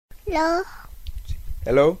Hello.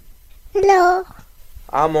 Hello. Hello.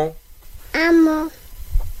 Amo. Amo.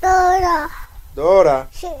 Dora. Dora.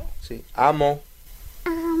 Sí. Sí. Amo.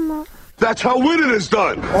 Amo. That's how winning is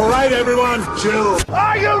done. All right, everyone, chill.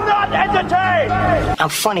 Are you not entertained? I'm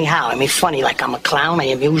funny how? I mean, funny like I'm a clown. I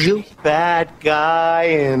amuse you. Bad guy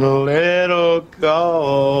in a little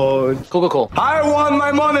coat. Cool. I want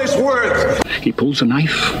my money's worth. He pulls a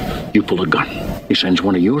knife, you pull a gun. He sends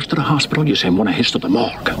one of yours to the hospital, you send one of his to the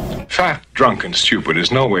morgue. Fat, drunk, and stupid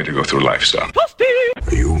is no way to go through life, son.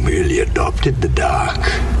 You merely adopted the dark.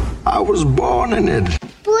 I was born in it.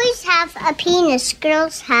 Boys have a penis.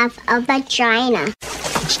 Girls have a vagina.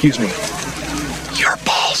 Excuse me. Your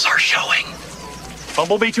balls are showing.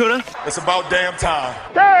 Bumblebee tuna? It's about damn time.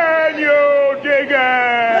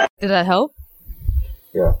 Did that help?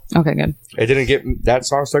 Yeah. Okay, good. It didn't get that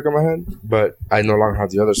song stuck in my head, but I no longer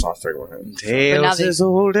have the other song stuck in my head. Tales as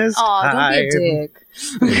old as Oh, don't be a dick.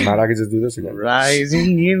 Now I can just do this again.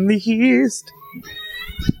 Rising in the east.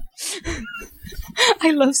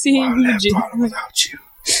 I love seeing you, Jim. Without you.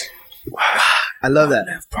 I love that.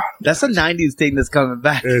 That's a 90s thing that's coming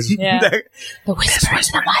back. Yeah. The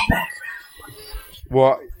whispers in the mic.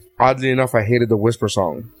 Well, oddly enough, I hated the Whisper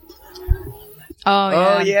song. Oh,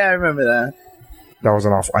 yeah. Oh, yeah, I remember that. That was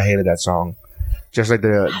an awful. I hated that song. Just like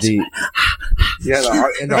the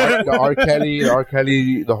R.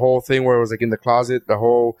 Kelly, the whole thing where it was like in the closet,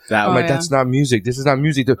 I'm like, that's not music. This is not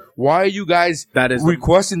music. Why are you guys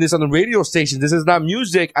requesting this on the radio station? This is not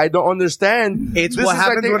music. I don't understand. It's this what is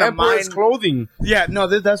happens like when the a Emperor's mind clothing. Yeah, no,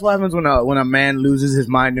 that's what happens when a man loses his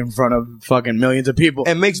mind in front of fucking millions of people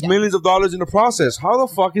and makes millions of dollars in the process. How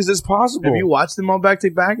the fuck is this possible? Have you watched them all back to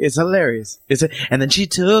back? It's hilarious. And then she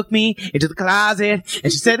took me into the closet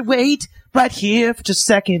and she said, "Wait right here for just a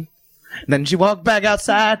second." And then she walked back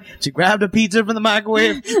outside. She grabbed a pizza from the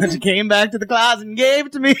microwave and she came back to the closet and gave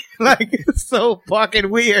it to me. Like, it's so fucking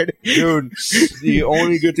weird. Dude, the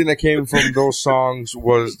only good thing that came from those songs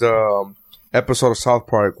was the episode of South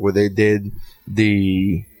Park where they did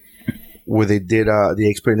the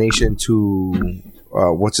explanation to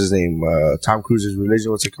what's his name? Tom Cruise's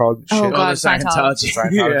religion. What's it called? Oh, God, the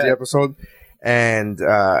Scientology episode. And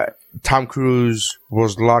Tom Cruise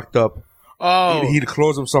was locked up. Oh, he'd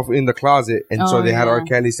close himself in the closet, and so they had R.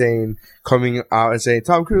 Kelly coming out and saying,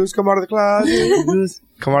 "Tom Cruise, come out of the closet,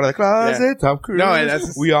 come out of the closet, Tom Cruise." No,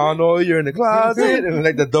 we all know you're in the closet, and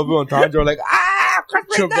like the double entendre, like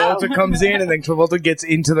Travolta comes in, and then Travolta gets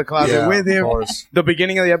into the closet with him. The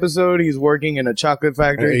beginning of the episode, he's working in a chocolate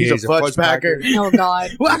factory. He's a fudge packer. Oh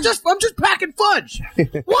God! Well, I'm just packing fudge.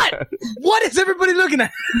 What is everybody looking at?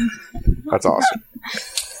 That's awesome.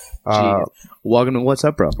 Welcome to What's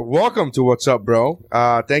Up, Bro. Welcome to What's Up, Bro.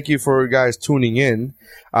 Thank you for guys tuning in.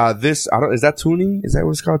 Is that tuning? Is that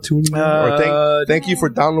what it's called, tuning in? Or thank you for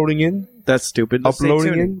downloading in. That's stupid.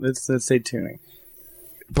 Uploading in. Let's say tuning.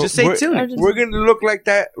 But just say tuning. We're gonna look like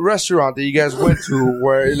that restaurant that you guys went to,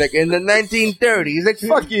 where like in the 1930s. Like,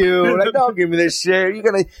 fuck you. Like, don't give me this shit.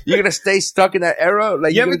 You're gonna stay stuck in that era.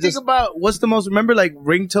 Like, you ever think about what's the most? Remember, like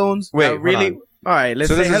ringtones. Wait, really. All right, let's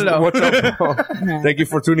say hello. What's up, bro? Thank you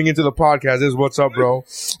for tuning into the podcast. This is What's Up, Bro.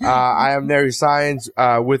 I am Nary Science.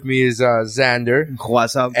 With me is Xander.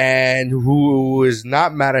 What's up? And who is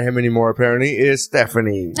not mad at him anymore, apparently, is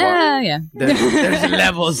Stephanie. Yeah. There's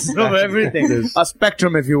levels of everything. A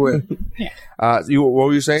spectrum, if you will. What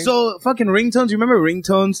were you saying? So, fucking ringtones. You remember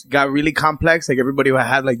ringtones got really complex? Like, everybody would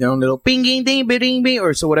have, like, their own little bing, ding, ding, ding, ding,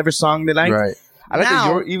 or so whatever song they like. Right. I like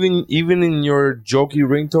that even in your jokey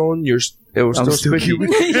ringtone, it was still squishy.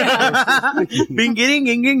 Bing, ding,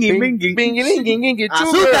 ding, ding, ding, ding, bing,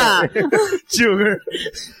 sugar.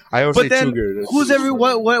 I always say sugar.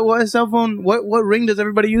 What cell phone? What ring does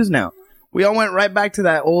everybody use now? We all went right back to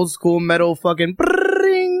that old school metal fucking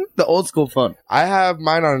ring, the old school phone. I have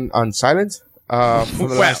mine on silent. For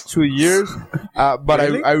the last 2 years, but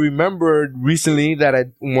really? I remembered recently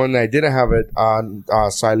that when I didn't have it on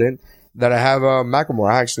silent, that I have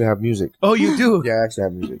Macklemore. I actually have music. Oh, you do? Yeah, I actually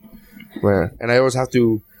have music. Yeah. And I always have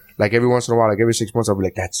to, like, every once in a while, like every 6 months, I'll be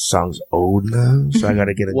like, that song's old now, so I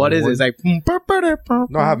gotta get it. What is it? It's like, no,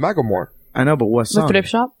 I have Macklemore. I know, but what song? The Thrift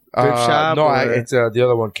Shop? Thrift Shop? No, it's the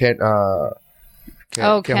other one. Can't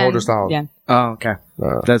hold us down. Yeah. Oh, okay.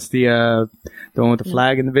 That's the one with the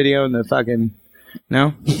flag in the video and the fucking.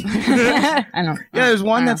 No? I know. Yeah, there's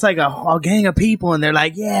one that's like a gang of people, and they're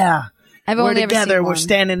like, yeah. We're together. We're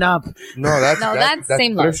standing up. No, that's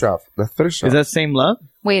Same Thrift Shop. The Thrift Shop. Is that Same Love?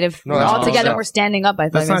 Wait, if we're all together, we're standing up. I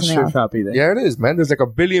thought that's not Thrift Shop either. Yeah, it is, man. There's like a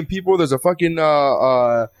billion people. There's a fucking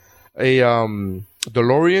DeLorean.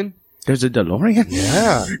 There's a DeLorean?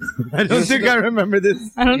 Yeah. I don't think I remember this.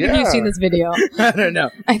 I don't think Yeah. you've seen this video. I don't know.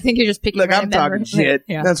 I think you're just picking. Look, I'm random talking memories. shit.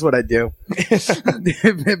 Yeah. That's what I do.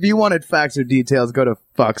 if you wanted facts or details, go to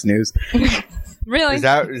Fox News. Really? Is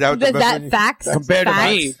that what the Is best that one- facts?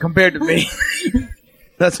 Compared to me.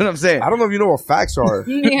 That's what I'm saying. I don't know if you know what facts are.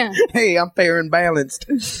 Yeah. Hey, I'm fair and balanced.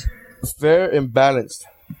 Fair and balanced.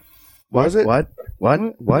 What is it? What?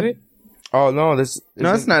 Oh no, this.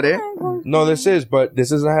 No, that's not it. No, this is, but this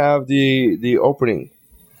doesn't have the opening.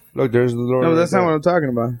 Look, there's the Lord. No, that's not what I'm talking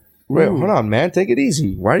about. Wait, hold on, man. Take it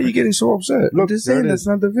easy. Why are you getting so upset? Look, I'm just there saying it that's is.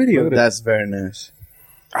 not the video. Look at it. That's very nice.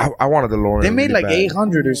 I wanted the Lord. They made like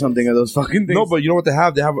 800 or something of those fucking things. No, but you know what they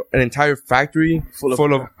have? They have an entire factory full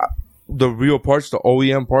of the real parts, the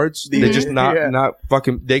OEM parts. They're just not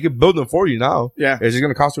fucking. They can build them for you now. Yeah. It's just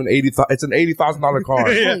gonna cost you it's an $80,000 car.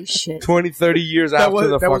 Holy shit. 20, 30 years that after was,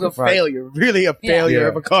 the that was fucking a fact. failure. Really a failure Yeah.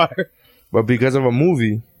 of a car. But because of a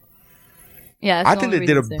movie, Yeah. I think they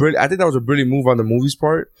did I think that was a brilliant move on the movie's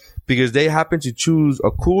part because they happened to choose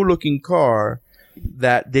a cool looking car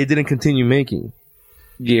that they didn't continue making.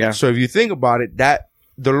 Yeah. So if you think about it, that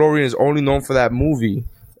DeLorean is only known for that movie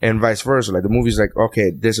and vice versa. Like the movie's like,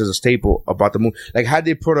 okay, this is a staple about the movie. Like had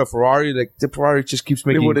they put a Ferrari, like the Ferrari just keeps It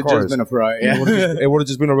making would have cars. just been a Ferrari. Yeah. It would have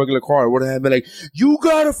just been a regular car. It would have been like, you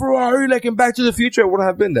got a Ferrari, like in Back to the Future. It wouldn't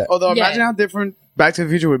have been that. Although Yeah. imagine how different Back to the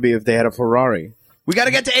Future would be if they had a Ferrari. We got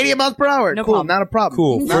to get to 80 miles per hour. No cool, problem. not a problem.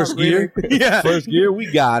 Cool. Not First really. gear. Yeah. First gear,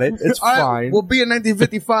 we got it. It's All right, fine. We'll be in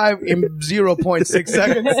 1955 in 0.6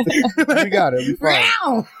 seconds. We got it. We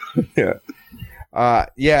fine.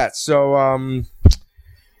 Yeah. So,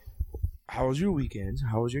 how was your weekend?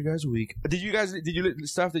 How was your guys' week? Did you listen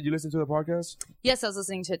to the podcast? Yes, I was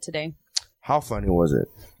listening to it today. How funny was it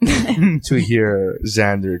to hear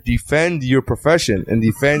Xander defend your profession and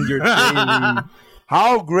defend your daily?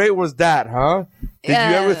 How great was that, huh? Did you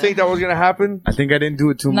ever think that was going to happen? I think I didn't do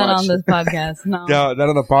it too Not much. on this podcast. No. No, not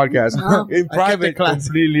on the podcast. In private, class.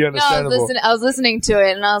 completely No, understandable. I was listening to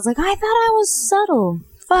it and I was like, I thought I was subtle.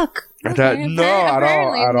 Fuck. I thought- Okay, no, at all,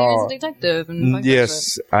 apparently at he all. was a detective. And fuck that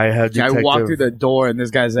Yes, I had I detective. walked through the door and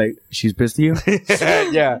this guy's like, she's pissed at you?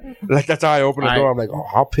 Yeah, like that's how I opened the door. I'm like, oh,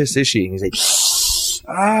 how pissed is she? And he's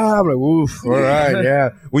like, I'm like, oof, all right,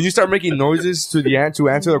 yeah. When you start making noises to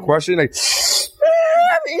answer the question, like,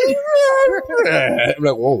 I'm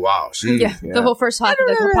like, oh wow, she. Yeah, the whole first half of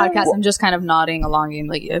the podcast, I'm just kind of nodding along and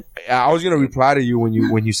like, yep. I was gonna reply to you when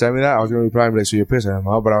you sent me that. I was gonna reply and be like, so you're pissed at him,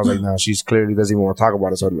 huh? But I was like, no, she's clearly doesn't even want to talk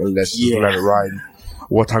about it, so let's just let it ride.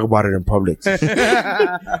 We'll talk about it in public.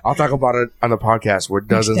 I'll talk about it on the podcast where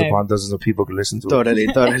dozens upon dozens of people can listen to it.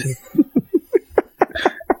 Totally.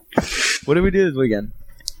 What did we do this weekend?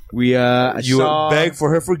 We You beg for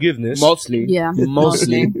her forgiveness. mostly. Yeah.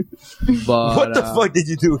 Mostly. But What the fuck did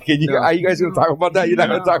you do? Are you guys gonna talk about that? You're not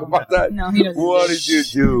gonna talk about that? No, he doesn't. What did you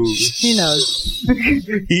do? He knows.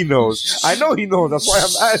 He knows. I know he knows. That's why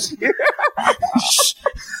I'm asking.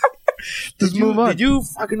 Just move on. Did you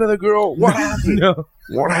fuck another girl? What happened? No.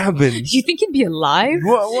 What happened? Do you think he'd be alive?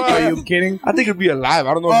 What? Are you kidding? I think it'd be alive.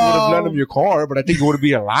 I don't know if you would have landed in your car, but I think it would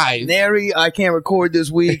be alive. Nary, I can't record this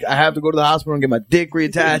week. I have to go to the hospital and get my dick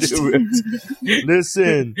reattached.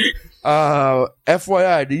 Listen,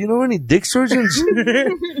 FYI, do you know any dick surgeons?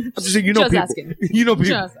 I'm just saying, you know Just people. asking. You know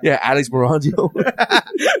people. Just Yeah, Alex Moranzio.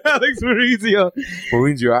 Alex Maurizio.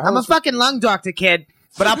 Moranzio. I'm a fucking lung doctor, kid.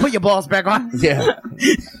 But I'll put your balls back on. Yeah.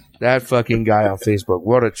 That fucking guy on Facebook.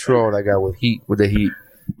 What a troll, that guy with the heat.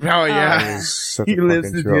 Oh, yeah. He's such He a lives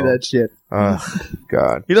fucking to troll. do that shit. Oh,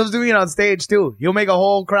 God. He loves doing it on stage, too. He'll make a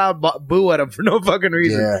whole crowd boo at him for no fucking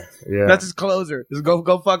reason. Yeah. That's his closer. Just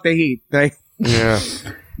go fuck the heat. Like, Yeah.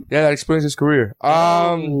 Yeah, that explains his career.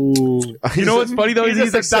 you know what's funny, though? He's a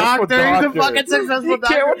successful doctor. He's a fucking successful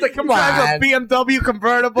doctor. Come He drives on. a BMW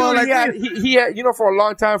convertible. Dude, like, he had, you know, for a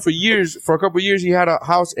long time, for a couple of years, he had a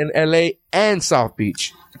house in LA and South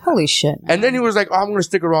Beach. Holy shit. And then he was like, oh, I'm going to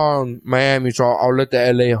stick around Miami, so I'll let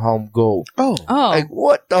the LA home go. oh. Like,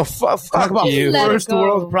 what the fuck? Fuck Talk about you. Let it first go.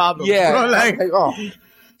 world problems. Yeah. Bro, like, oh.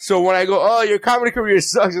 So when I go, oh, your comedy career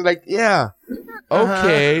sucks, it's like, yeah,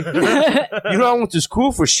 okay. You know, I went to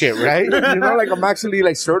school for shit, right? You know, like I'm actually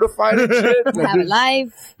like certified and shit. Like, Have a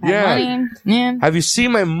life. Have Yeah. money. Yeah. have you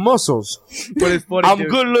seen my muscles? but it's funny, I'm dude.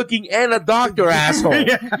 good looking and a doctor, asshole.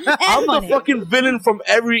 I'm money. the fucking villain from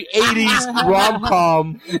every 80s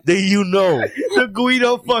rom-com that you know. The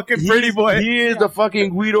Guido fucking pretty boy. He is the fucking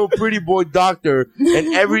Guido pretty boy doctor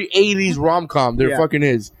in every 80s rom-com there Yeah. fucking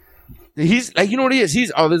is. He's like, you know what he is?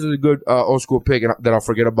 This is a good old school pick that I'll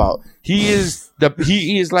forget about. He is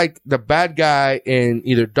like the bad guy in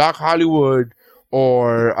either Doc Hollywood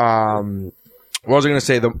or What was I gonna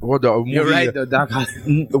say? The movie, You're right, though, Doc.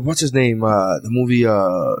 What's his name? The movie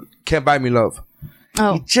Can't Buy Me Love.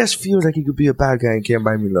 Oh. He just feels like he could be a bad guy and Can't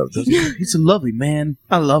Buy Me Love. Doesn't he? He's a lovely man.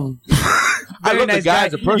 I love him. I love nice the guy guy.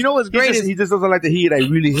 as a person. You know what's great he just doesn't like the heat. I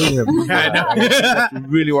really hate him. I know. That's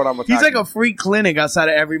really what I'm attacking. He's like a free clinic outside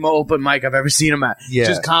of every open mic I've ever seen him at. Yeah.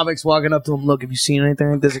 Just comics walking up to him. Look, have you seen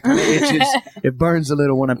anything? Does it kind of itches? It burns a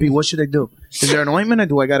little when I pee. What should I do? Is there an ointment or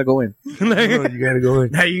do I got to go in? No, you gotta go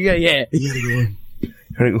in. Yeah. You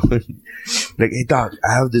gotta go in. Like, hey, Doc,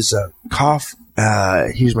 I have this cough.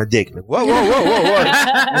 Here's my dick. Like, whoa.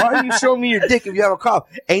 Why are you showing me your dick if you have a cough?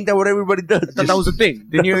 Ain't that what everybody does? I thought that was a thing.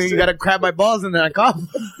 Then you got to grab my balls and then I cough.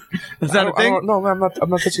 Is that a thing? No, man, I'm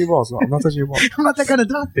not touching your balls. No, I'm not touching your balls. I'm not that kind of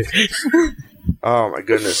doctor. Oh my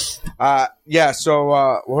goodness. Yeah. So,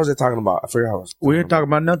 what was I talking about? I forgot. We were talking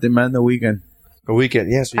about nothing, man. The weekend. The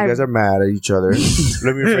weekend. Yeah. So you guys are mad at each other. Let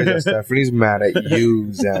me rephrase that. Stephanie's mad at you,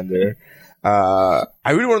 Xander. I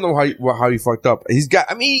really want to know how you fucked up.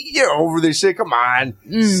 You're over this shit. Come on.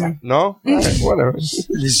 No? All right, whatever.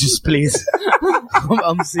 Just please.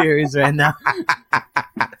 I'm serious right now.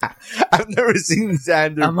 I've never seen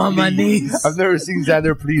Xander I'm on my knees. I've never seen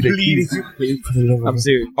Xander plead. I'm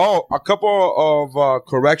serious. Oh, a couple of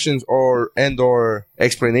corrections or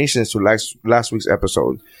explanations to last week's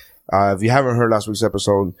episode. If you haven't heard last week's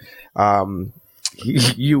episode,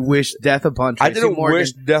 you wish death upon Tracy I didn't Morgan.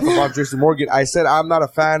 wish death upon Tracy Morgan. I said I'm not a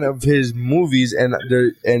fan of his movies and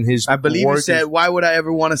his. I believe you said, "Why would I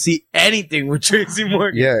ever want to see anything with Tracy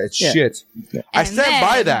Morgan?" Yeah, it's shit. Yeah. I stand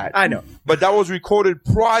by that. I know, but that was recorded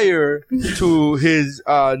prior to his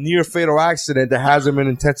near fatal accident that has him in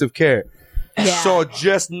intensive care. Yeah. So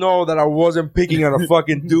just know that I wasn't picking on a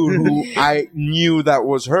fucking dude who I knew that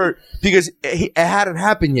was hurt because it hadn't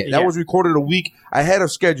happened yet. That was recorded a week ahead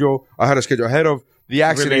of the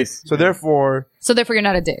accident. Release. So therefore, you're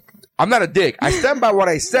not a dick. I'm not a dick. I stand by what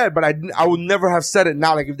I said, but I would never have said it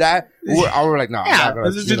now. Like if that, I would like, no. Yeah,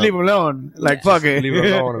 let's just leave him alone. Like fuck it, leave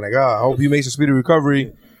him alone. Like, I hope he makes a speedy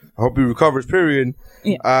recovery. I hope he recovers. Period.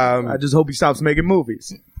 Yeah. I just hope he stops making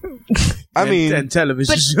movies. And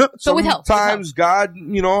television. But with help. Sometimes God,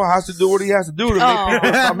 has to do what he has to do to make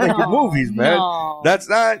people stop making movies, man. No. That's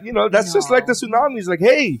not, that's just like the tsunamis. Like,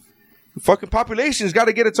 hey, the fucking population's got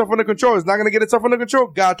to get itself under control. It's not going to get itself under control.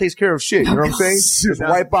 God takes care of shit. You know what I'm saying? Just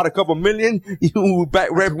wipe out a couple million. You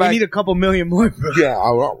back. We need a couple million more. Bro.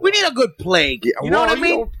 Yeah. We need a good plague. You know what I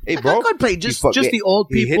mean? Hey, bro. A good plague. Just the old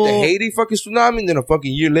people. He hit the Haiti fucking tsunami, and then a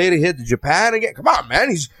fucking year later hit the Japan again. Come on, man.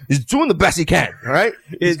 He's doing the best he can. All right.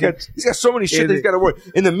 He's got so many shit that he's got to work.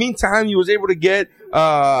 In the meantime, he was able to get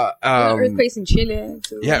earthquakes in Chile.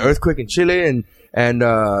 Too. Yeah, earthquake in Chile and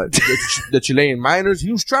the Chilean miners.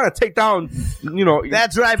 He was trying to take down,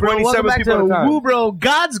 That's right, bro. Welcome back to Woo Bro,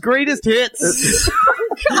 God's greatest hits.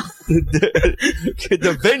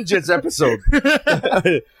 the Vengeance episode.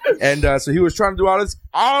 And so he was trying to do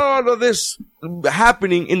all of this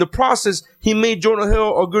happening. In the process, he made Jonah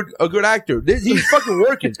Hill a good actor. He's fucking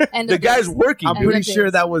working. The guy's working. I'm pretty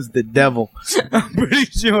sure that was the devil. I'm pretty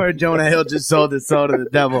sure Jonah Hill just sold his soul to the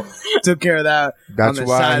devil. Took care of that. That's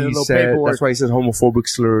why he said. That's why he says homophobic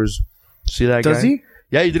slurs. See that guy? Does he?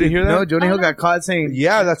 Yeah, you didn't hear that? No, Jonah Hill got caught saying.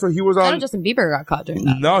 Yeah, that's what he was on. I know Justin Bieber got caught doing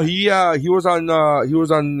that. No, he was on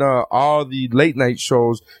all the late night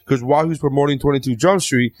shows because while he was promoting 22 Jump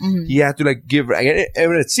Street, he had to give, and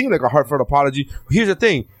it seemed like a heartfelt apology. Here's the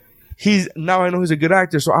thing. Now I know he's a good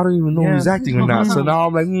actor, so I don't even know if he's acting or not. So now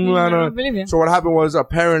I'm like, I don't believe you. So what happened was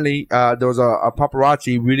apparently there was a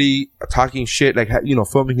paparazzi really talking shit,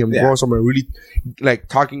 filming him going somewhere, really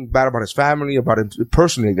talking bad about his family, about him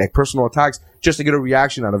personally, personal attacks, just to get a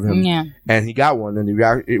reaction out of him. Yeah. And he got one, and the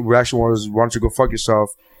reaction was, "Why don't you go fuck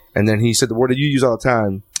yourself?" And then he said the word that you use all the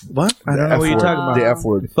time. What? I don't know what you're talking about. The F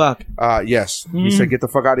word. Fuck. Yes. He said, "Get the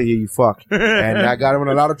fuck out of here, you fuck." And that got him in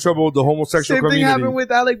a lot of trouble with the homosexual community. Same thing happened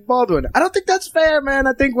with Alec Baldwin. I don't think that's fair, man.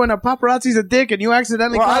 I think when a paparazzi's a dick and you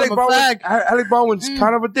accidentally call him a fag. Alec Baldwin's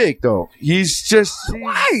kind of a dick, though. He's just...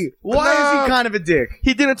 Why? Why is he kind of a dick?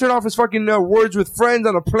 He didn't turn off his fucking words with friends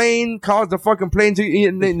on a plane, caused the fucking plane to...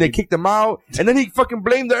 And they kicked him out. And then he fucking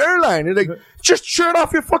blamed the airline. He's like, just turn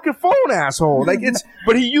off your fucking phone, asshole.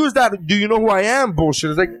 But he used that, "Do you know who I am?" bullshit.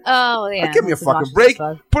 It's like... Oh, yeah. Give me a fucking break.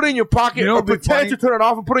 Put it in your pocket. Or pretend to turn it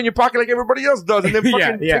off and put it in your pocket like everybody else does, and then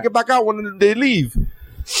fucking take it back out when they leave.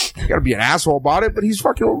 You gotta be an asshole about it, but he's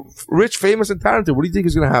fucking rich, famous, and talented. What do you think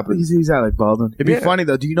is gonna happen? He's Alec Baldwin. It'd be funny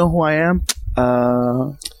though. Do you know who I am?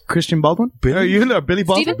 Christian Baldwin? Are you Billy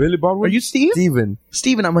Baldwin? Steven? Billy Baldwin? Are you Steve?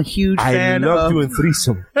 Steven, I'm a huge fan. I loved you in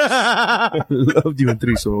Threesome. I loved you in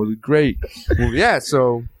Threesome. It was great. Well, yeah,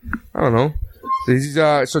 so I don't know.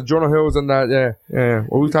 So Jonah Hill was on that. Yeah.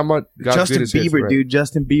 What were we talking about? Justin Bieber, dude.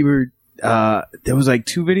 Justin Bieber. There was like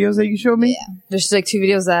 2 videos that you showed me. Yeah, there's just like 2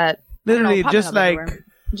 videos that literally just like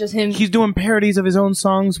just him. He's doing parodies of his own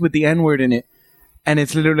songs with the N-word in it, and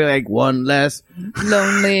it's literally like one less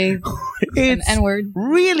lonely. It's an N-word.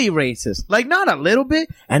 Really racist, like not a little bit,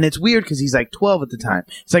 and it's weird because he's like 12 at the time.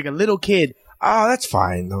 It's like a little kid. Oh, that's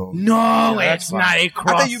fine though. No, it's not. It I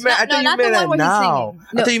thought you meant now.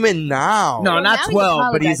 I thought you meant now. No, not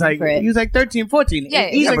 12, but he's like 13, 14.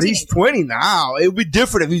 Yeah, but he's 20 now. It would be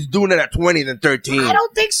different if he's doing it at 20 than 13. I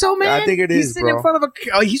don't think so, man. I think it is, he's sitting in front of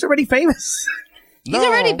he's already famous. He's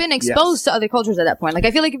already been exposed to other cultures at that point. Like,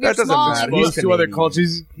 I feel like if you're small, exposed to other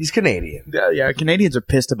cultures, he's Canadian. Yeah, Canadians are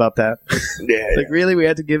pissed about that. Like, really, we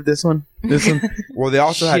had to give this one. Well, they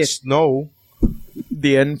also had Snow.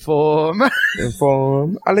 The Inform.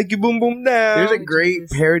 I like you boom boom down. There's a great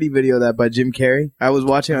parody video of that by Jim Carrey. I was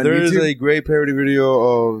watching on YouTube. There is a great parody video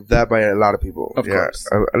of that by a lot of people. Of course.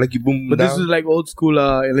 I like you boom boom but down. This is like old school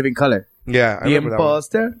In Living Color. Yeah. The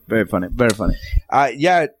Imposter. Very funny. Very funny.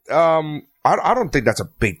 I don't think that's a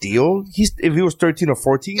big deal. If he was 13 or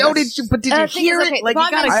 14. Yo, did you hear it? Like,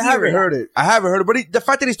 I haven't heard it. But the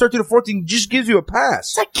fact that he's 13 or 14 just gives you a pass.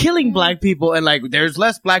 It's like killing black people and like there's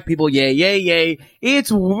less black people. Yay.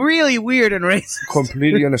 It's really weird and racist.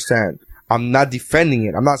 Completely understand. I'm not defending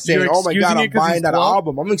it. I'm not saying, oh my God, I'm buying that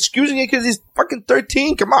album. I'm excusing it because he's fucking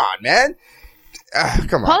 13. Come on, man.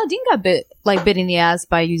 Come on. Paula Deen got bit in the ass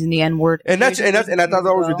by using the N-word. And I thought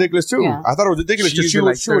that was ridiculous too. Yeah. I thought it was ridiculous because she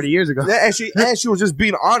was 30 years ago. Yeah, and she was just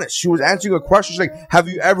being honest. She was answering a question. She's like, have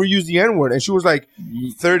you ever used the N-word? And she was like,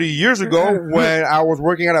 30 years ago when I was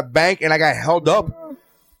working at a bank and I got held up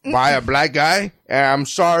by a black guy. And I'm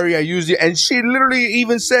sorry I used it. And she literally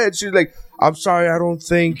even said, she's like, I'm sorry, I don't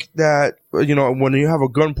think that, when you have a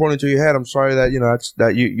gun pointed to your head, I'm sorry that,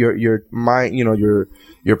 that your mind,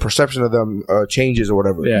 your perception of them changes or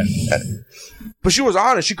whatever. Yeah. But she was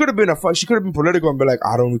honest. She could have been political and be like,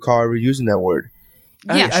 I don't recall ever using that word.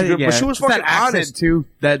 Yeah. But she was fucking honest too.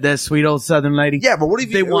 That sweet old Southern lady. Yeah, but what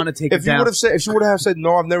if they want to take it down? If she would have said,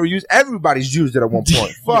 no, I've never used, everybody's used it at one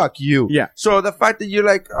point. Fuck you. Yeah. So the fact that you're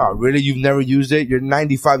like, oh, really? You've never used it? You're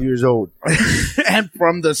 95 years old. And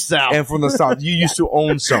from the South. You used to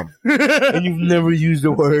own some. And you've never used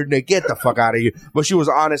the word. Now get the fuck out of here. But she was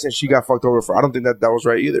honest and she got fucked over for, I don't think that was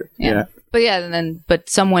right either. Yeah. But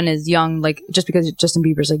someone is young, like, just because Justin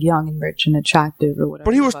Bieber's like young and rich and attractive or whatever.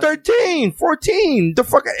 But he was 13, 14. The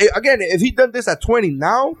fuck, again, if he done this at 20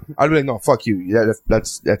 now, I'd be like, no, fuck you. Yeah,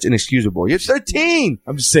 that's inexcusable. You're 13.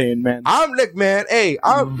 I'm just saying, man. I'm like, man, hey,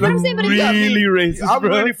 I'm really racist. I'm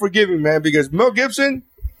really forgiving, man, because Mel Gibson,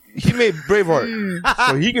 he made Braveheart.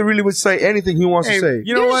 So he can really say anything he wants to say.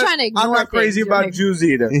 You know what? I'm not crazy about Jews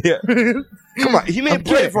either. Yeah. Come on, he made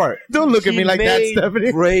Braveheart. Don't look at me like that,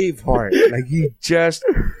 Stephanie. Braveheart. Like he just,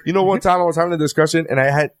 one time I was having a discussion and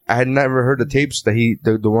I had never heard the tapes that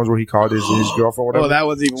the ones where he called his girlfriend, whatever. Oh, that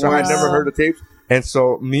was even worse. So I had never heard the tapes. And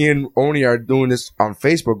so me and Oni are doing this on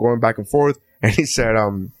Facebook, going back and forth. And he said,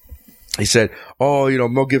 oh,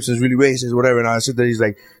 Mel Gibson's really racist, whatever. And I said that he's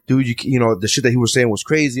like, dude, the shit that he was saying was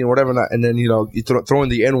crazy and whatever. And then, you throw in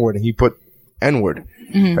the N-word and he put N-word.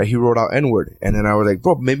 Mm-hmm. Right? He wrote out N-word. And then I was like,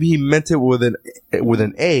 bro, maybe he meant it with an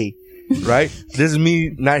A, right? This is me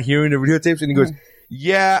not hearing the videotapes. And he goes,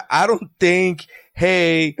 yeah, I don't think,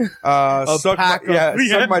 hey, suck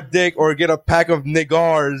my dick or get a pack of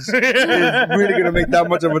niggars is really gonna make that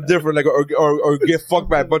much of a difference, like, or get fucked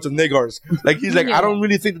by a bunch of niggars. Like, he's like, I don't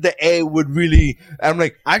really think that the A would really. I'm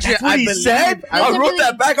like, actually, that's what he said. I wrote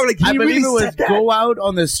that back. I'm like, I believe it was go out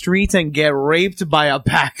on the streets and get raped by a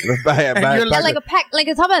pack. Like a pack. Like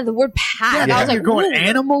it's talking about the word pack. Yeah, I was like, going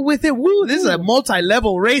animal with it. Woo, this is a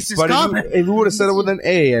multi-level racist comment. If we would have said it with an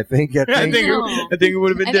A, I think it would have been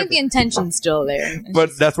different. I think the intention's still there.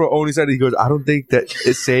 But that's what Oni said. He goes, I don't think that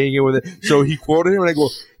it's saying it with it. So he quoted him and I go,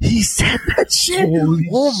 he said that shit.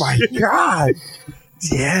 Oh my God.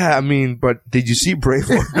 Yeah, I mean, but did you see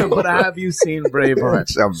Braveheart? But have you seen Braveheart?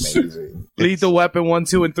 It's amazing. Lethal Weapon 1,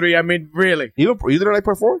 2, and 3. I mean, really. You didn't like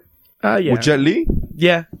part 4? Yeah. With Jet Li?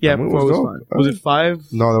 Yeah. Was it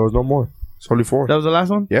 5? No, there was no more. It's only 4. That was the last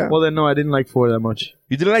one? Yeah. Well, then, no, I didn't like 4 that much.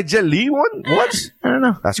 You didn't like Jet Li one? What? I don't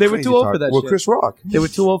know. That's they were too old for that shit. With Chris Rock. They were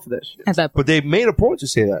too old for that shit. But they made a point to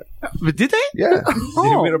say that. But did they? Yeah.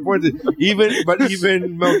 They made a point to,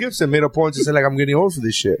 even Mel Gibson made a point to say, like, I'm getting old for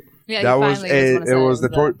this shit. Yeah, that was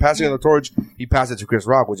the passing of the torch. He passed it to Chris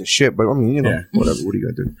Rock, which is shit. But I mean, whatever. What are you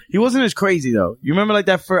gonna do? He wasn't as crazy though. You remember like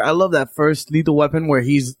that first? I love that first Lethal Weapon where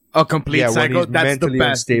he's a complete psycho. That's the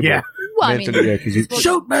best. Unstable. Yeah. Well, mentally,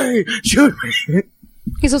 shoot me.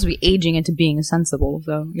 He's supposed to be aging into being sensible,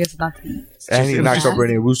 so I guess not. And he knocks up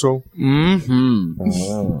Rene Russo.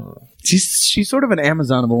 She's sort of an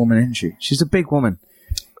Amazon of a woman, isn't she? She's a big woman.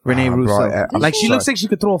 Rene Russo. Bro, she looks like she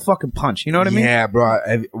could throw a fucking punch. You know what I mean? Yeah, bro.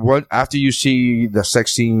 What after you see the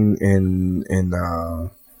sex scene in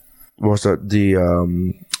what's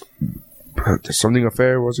the something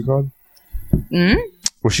affair? What's it called?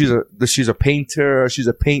 Well, she's a painter. She's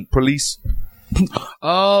a paint police.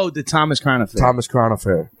 Oh, the Thomas Crown affair. Thomas Crown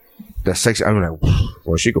affair. The sex. I'm like,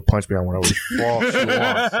 well, she could punch me on whatever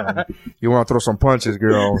you want to throw some punches,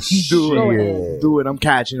 girl. Do it. I'm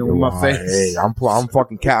catching it with my face. Hey, I'm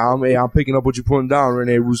fucking I'm picking up what you're putting down,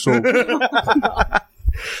 Rene Russo.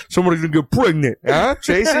 Somebody's gonna get pregnant, huh?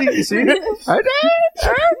 Tracy, you see? That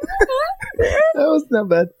was not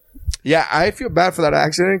bad. Yeah, I feel bad for that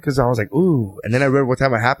accident because I was like, ooh. And then I read what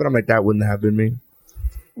time it happened. I'm like, that wouldn't have been me.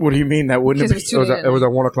 What do you mean that wouldn't have been? It was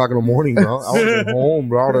at 1 o'clock in the morning, bro. I was at home,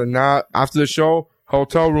 bro. I was not after the show,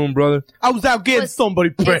 hotel room, brother. I was out getting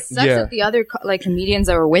somebody pregnant. It sucks that the other comedians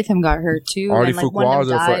that were with him got hurt too. Artie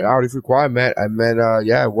Fuqua, I met,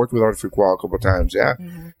 I worked with Artie Fuqua a couple of times. Yeah,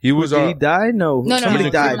 he was. Did he die? No, somebody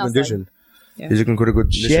died. Condition. Yeah. He's in critical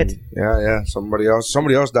condition. Shit. Yeah. Somebody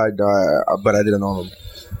else died, but I didn't know him.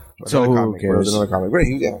 So who cares? Another comic. Right,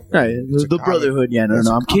 the Brotherhood. Yeah, no.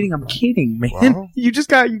 I'm kidding, man. Wow. You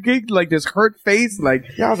get like this hurt face. Like,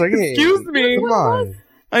 yeah, I was like, hey, excuse me. Come on.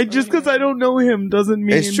 Just because I don't know him doesn't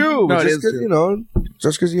mean it's true. No, just because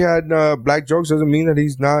just because he had black jokes doesn't mean that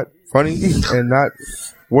he's not funny and not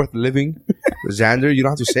worth living. Xander, you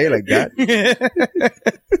don't have to say it like that.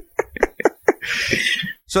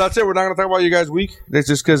 So that's it. We're not gonna talk about you guys' week. That's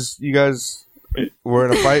just because you guys. We're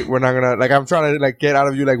in a fight. We're not gonna I'm trying to get out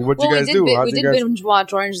of you what you guys do. We did binge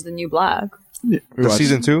watch Orange is the New Black. The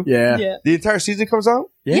season 2? Yeah. The entire season comes out?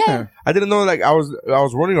 Yeah. I didn't know I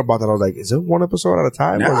was wondering about that. I was like, is it one episode at a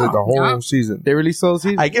time or is it the whole season? They release the whole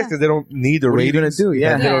season? I guess because they don't need the ratings. What are you gonna do?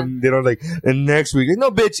 Yeah. They don't and next week, no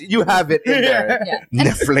bitch, you have it in there.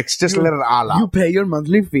 Netflix, just let it all out. You pay your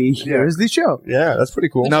monthly fee. Here's the show. Yeah, that's pretty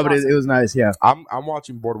cool. No, but it was nice, yeah. I'm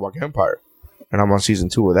watching Boardwalk Empire and I'm on season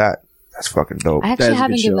 2 of that. That's fucking dope. I actually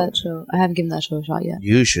haven't given that show. I haven't given that show a shot yet.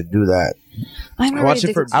 You should do that. I watched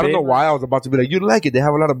it I don't know why I was about to be like, you like it. They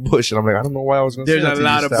have a lot of bush, and I'm like, I don't know why I was going to. There's a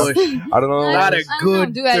lot of bush. I don't know. A lot of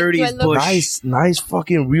good 30s bush. Nice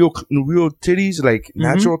fucking real titties, like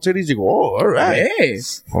natural titties. You go, oh, all right, hey,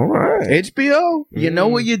 all right. HBO, you know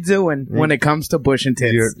what you're doing when it comes to bush and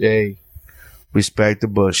tits. Hey, respect the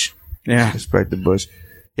bush. Yeah, respect the bush.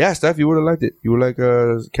 Yeah, Steph, you would have liked it. You would like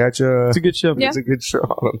catch a. It's a good show. Yeah. It's a good show. I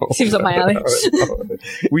don't know. Seems up my alley.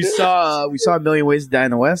 We saw A Million Ways to Die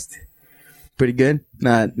in the West. Pretty good.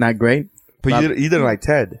 Not great. But you didn't like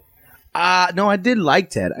Ted. No, I did like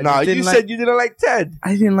Ted. You said you didn't like Ted.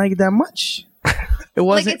 I didn't like it that much. It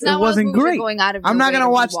wasn't. It wasn't great. I'm not gonna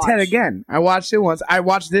watch Ted again. I watched it once. I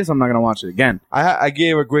watched this. I'm not gonna watch it again. I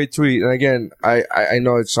gave a great tweet, and again, I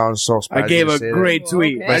know it sounds so. I gave a great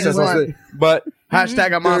tweet, but.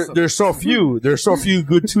 Hashtag I'm awesome. There's so few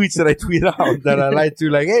good tweets that I tweet out that I like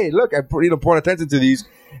to hey, look, I point attention to these.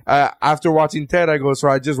 After watching Ted, I go, so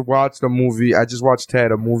I just watched a movie. I just watched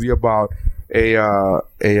Ted, a movie about a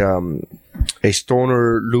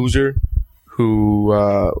stoner loser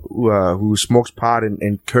who smokes pot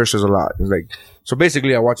and curses a lot. It's like, so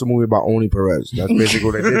basically I watched a movie about Oni Perez. That's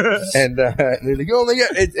basically what I did. And they're like, oh my God,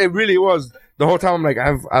 it really was. The whole time I'm like,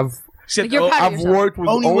 I've worked with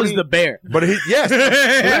Oni was the bear. But yes,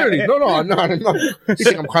 literally. No, I'm not. You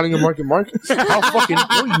think I'm calling him Mark? How fucking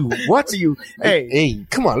are you? What are you? Hey,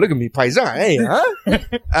 come on, look at me, paisan. Hey,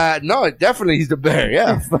 huh? No, definitely he's the bear.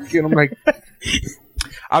 Yeah, fucking. I'm like,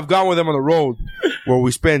 I've gone with him on the road where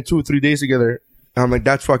we spend 2 or 3 days together. And I'm like,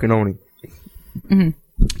 that's fucking Oni.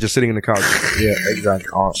 Just sitting in the couch. Yeah, exactly.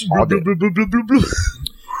 All day.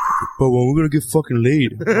 But when we're gonna get fucking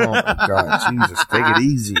laid, oh my God, Jesus, take it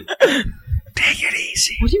easy. Take it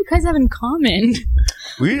easy. What do you guys have in common?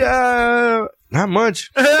 We not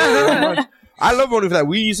much. I love Oni for that.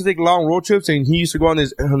 We used to take long road trips, and he used to go on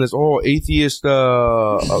this all atheist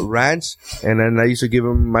rants, and then I used to give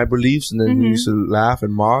him my beliefs, and then he used to laugh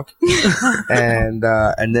and mock, and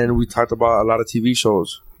then we talked about a lot of TV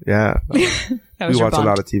shows. Yeah, we watch a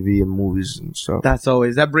lot of TV and movies and stuff.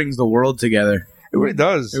 That brings the world together. It really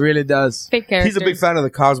does. It really does. Big characters. He's a big fan of the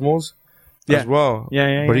Cosmos as well.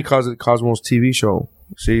 Yeah. But he calls it Cosmos TV show.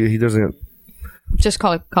 See, he doesn't just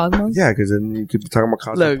call it Cosmos. Yeah, because then you could be talking about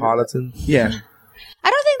Cosmopolitan. Yeah. I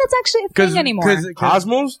don't think that's actually a thing anymore.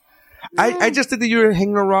 Cosmos? I just think that you're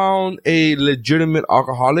hanging around a legitimate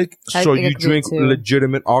alcoholic, so you drink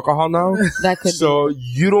legitimate alcohol now. That could so be.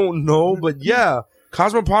 You don't know, but yeah.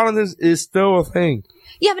 Cosmopolitan is still a thing.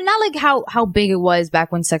 Yeah, but not like how big it was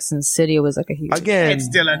back when Sex and the City was like a huge. Again, It's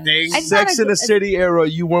still a thing. Sex in the City era,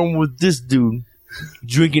 you went with this dude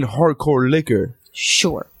drinking hardcore liquor.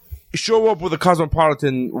 Sure. Show up with a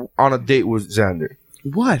Cosmopolitan on a date with Xander.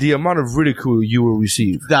 What? The amount of ridicule you will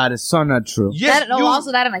receive. That is so not true. Yes,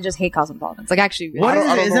 Also that, and I just hate Cosmopolitans. Like, actually, What is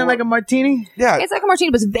it? Isn't it like a martini? Yeah, it's like a martini,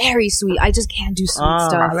 but it's very sweet. I just can't do sweet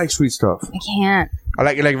stuff. I like sweet stuff. I can't. I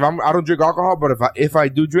like if I don't drink alcohol, but if I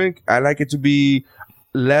do drink, I like it to be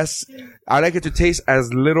less. I like it to taste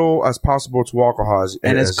as little as possible to alcohol,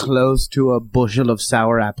 And as close to a bushel of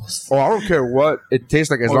sour apples. Oh, I don't care what it tastes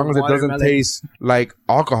like, as Or long as it doesn't watermelon. taste like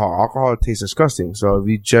alcohol. Alcohol tastes disgusting. So if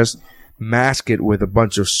you just mask it with a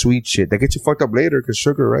bunch of sweet shit, that gets you fucked up later because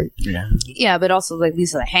sugar, right? Yeah. Yeah, but also like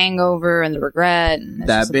leads to the hangover and the regret. And it's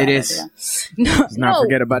just a bad Diabetes. idea. Let's not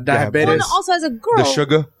forget about diabetes. Well, no, also as a girl, The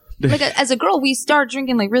sugar. like as a girl, we start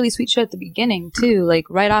drinking like really sweet shit at the beginning too. Like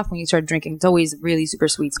right off when you start drinking, it's always really super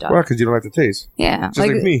sweet stuff. Well, because you don't like the taste. Yeah, Just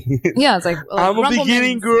like me. Yeah, it's like I'm a Rumpleman's-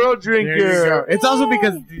 beginning girl drinker. It's also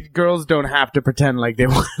because girls don't have to pretend like they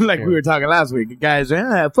want, like we were talking last week. Guys,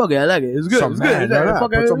 fuck it, I like it. It's good. Some It's good. man, yeah,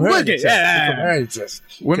 Fuck put it, some hair in wicked. your chest. Put some Yeah. hair in your chest.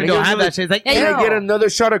 Women Can I don't get have another- that shit. It's like, Yeah, Can yeah. I get another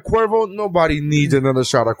shot of Cuervo? Nobody needs another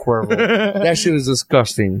shot of Cuervo. That shit is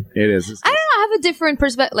disgusting. it is. I don't know. I have a different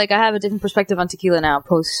perspective. Like I have a different perspective on tequila now,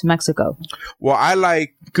 post Mexico. Well, I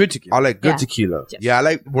like Good tequila. I like good Yeah. tequila. Yes. Yeah, I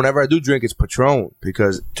like whenever I do drink, it's Patron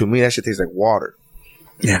because to me that shit tastes like water.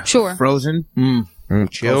 Yeah. Sure. Frozen.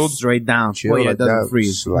 Chilled, Chilled straight down. chilled Well, yeah, like it doesn't that,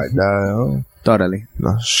 freeze. like that. Totally.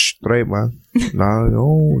 No, straight man. No,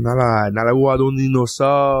 not like I don't need no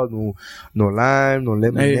salt, no lime, no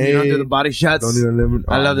lemonade. Hey, you don't do the body shots Don't need a lemon.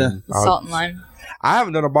 I love that. Salt and lime. I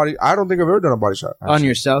haven't done a body. I don't think I've ever done a body shot. on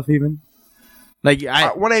yourself, even. Like When I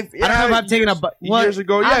don't know if I've taken a years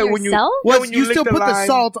ago. On Yeah, when you yourself? Well, when you lick still put the lime,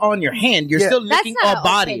 salt on your hand. You're Yeah. still That's licking not a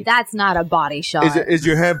body. Okay, that's not a body shot. Is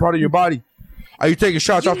your hand part of your body? Are you taking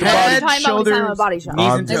shots off the That's what body? I'm talking about when you're talking about a body shot. knees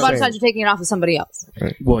I'm and Like just body toes. shot, you're taking it off of somebody else.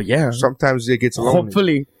 Well, yeah. Sometimes it gets lonely.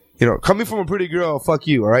 Hopefully. You know, coming from a pretty girl, fuck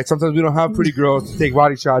you, all right? Sometimes we don't have pretty girls to take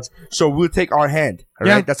body shots, so we'll take our hand, all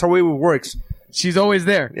right? Yeah. That's how it works. She's always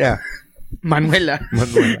there. Yeah. Manuela.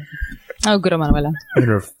 Oh, good, Manuela. And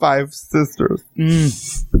her 5 sisters.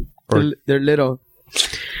 They're little.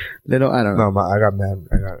 Little, I don't know. No, I got man.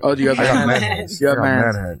 Oh, do you have I got man man hands? hands. You have I got man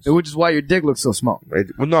man hands. hands. Which is why your dick looks so small. Right?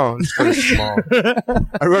 Well, no, it's kind of small.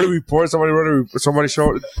 I read a report. Somebody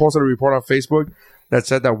posted a report on Facebook that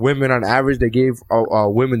said that women, on average, they gave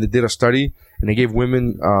women. They did a study and they gave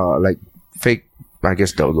women like fake, I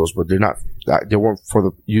guess dildos, but they're not. They weren't for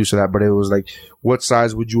the use of that. But it was like, what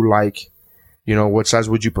size would you like? You know, what size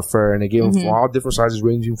would you prefer? And they gave them for all different sizes,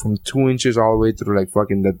 ranging from 2 inches all the way through like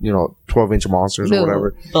fucking 12-inch monsters or Ew.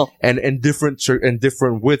 whatever, Oh. and different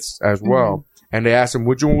widths as well. And they asked them,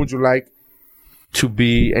 which one would you like to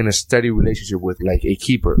be in a steady relationship with, like a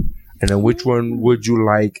keeper? And then which one would you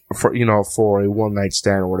like for a one night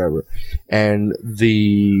stand or whatever? And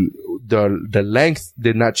the length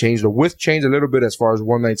did not change. The width changed a little bit as far as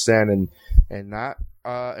one night stand and not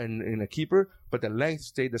in a keeper, but the length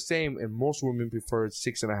stayed the same. And most women preferred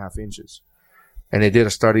 6.5 inches. And they did a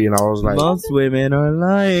study, and I was like, Most women are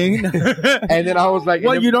lying. and then I was like,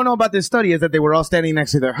 What you don't know about this study is that they were all standing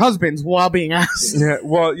next to their husbands while being asked. yeah,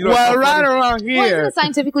 well, you know, Well, right around Well, here. isn't it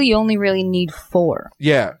scientifically, you only really need 4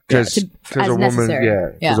 yeah, because as a woman, necessary.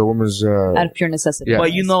 because Yeah. a woman's, out of pure necessity. Yeah.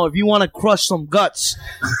 But you know, if you want to crush some guts,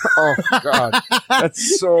 oh god,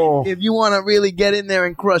 that's so. if you want to really get in there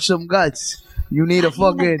and crush some guts, you need a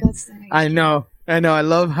fucking. I know. I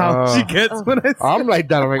love how she gets when I say I'm like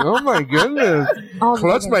that. I'm like, oh my goodness, All the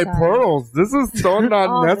clutch my fucking time. pearls. This is so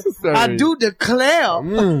not necessary. I do declare.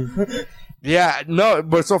 Yeah, no,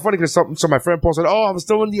 but it's so funny because so my friend posted, "Oh, I'm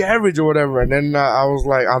still in the average or whatever," and then I was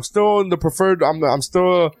like, "I'm still in the preferred. I'm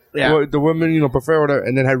still what the women prefer whatever."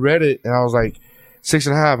 And then I read it and I was like,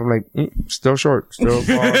 6.5. I'm like, still short, still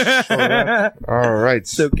falls short. Right? All right,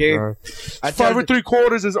 It's okay. 5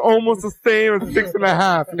 3/4 is almost the same as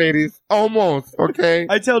 6.5, ladies. Almost, okay.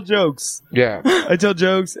 I tell jokes. Yeah, I tell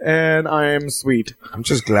jokes, and I am sweet. I'm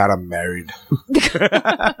just glad I'm married.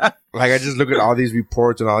 Like, I just look at all these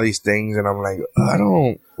reports and all these things, and I'm like, I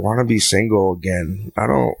don't want to be single again. I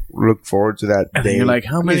don't look forward to that day. you're like,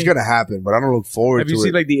 how I mean, many- it's gonna happen, but I don't look forward Have to you it.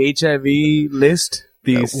 seen like the HIV list?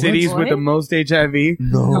 The cities with the most HIV?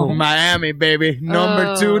 No. Miami, baby.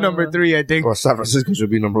 Number 2, number 3, I think. Well, San Francisco should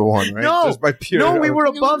be number 1, right? No, Just by pure. no, we were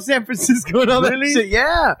above San Francisco and all that Really? shit.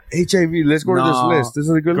 Yeah. HIV. Let's go to No. this list. This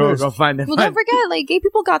is a good Go list. find it. Well, don't forget, like, gay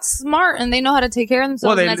people got smart and they know how to take care of themselves,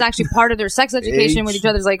 Well, they- and that's actually part of their sex education with each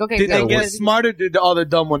other. It's like, okay, Did we they gotta get do- smarter? Did all the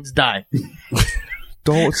dumb ones die?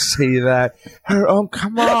 Don't say that.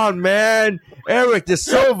 Come on, man. Eric De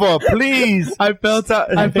Silva, please. I felt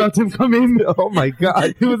him come in. Oh my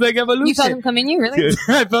God. It was like evolution. You felt him come in, you really?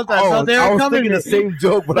 I felt Eric I was coming. thinking the same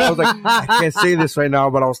joke, but I was like, I can't say this right now,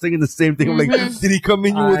 but I was thinking the same thing. I'm like, did he come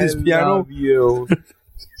in you with his piano? Love you.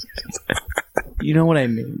 You know what I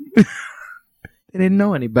mean? They didn't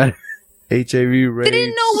know any better. HIV rates. They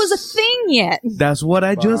didn't know it was a thing yet. That's what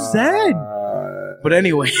I just said. But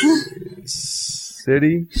anyway.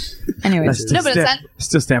 City. Anyway,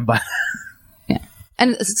 still stand by. Yeah.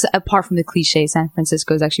 And apart from the cliche, San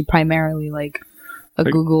Francisco is actually primarily like a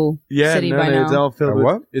Google city by now. It's all filled with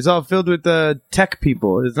what? It's all filled with tech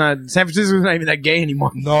people. It's not San Francisco's not even that gay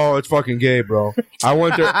anymore. No, it's fucking gay, bro. I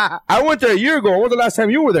went there a year ago. When was the last time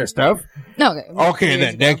you were there, Steph? No. Okay,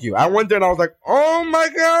 then. Thank you. I went there and I was like, oh my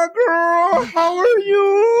God, girl, how are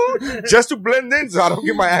you? Just to blend in so I don't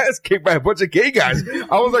get my ass kicked by a bunch of gay guys.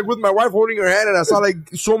 I was like with my wife holding her hand and I saw like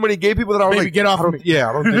so many gay people that I was like, get off of me. Yeah,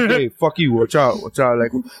 I don't think gay. Fuck you. Watch out.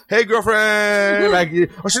 Like, hey, girlfriend. Like,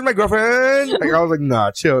 oh, she's my girlfriend. Like, I was like,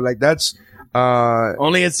 nah, chill. Like, that's,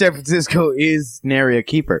 only in San Francisco is nary a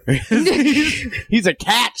keeper. He's a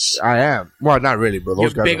catch. I am. Well, not really, bro.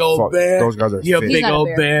 Those guys big are old bear. Those guys are You're fit. a big old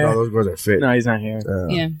bear. No, those guys are fit. No, he's not here.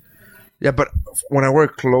 Yeah. Yeah, but when I wear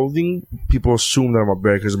clothing, people assume that I'm a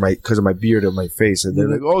bear because of my beard and my face, and they're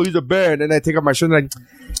like, "Oh, he's a bear." And then I take off my shirt, and like,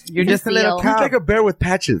 you're just a little he's like a bear with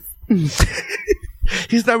patches.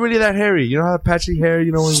 He's not really that hairy. You know how patchy hair?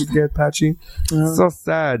 You know when you get patchy? It's so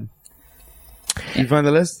sad. You find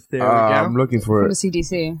the list? There we go. I'm looking for From it. the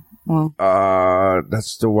CDC. Well,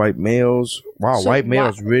 that's the white males. Wow, So white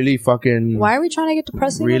males really fucking. why are we trying to get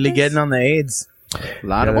depressing? Really with this? getting on the AIDS. A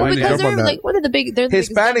lot of Yeah, Well, white because jump on they're that. like, what are the big? They're the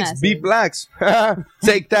biggest Hispanics dumbasses. beat blacks.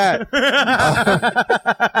 Take that.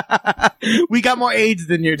 We got more AIDS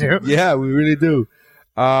than you do. Yeah, we really do.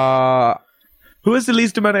 Who has the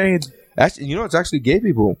least amount of AIDS? Actually, you know, it's actually gay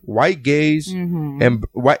people, white gays, and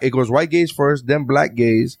it goes white gays first, then black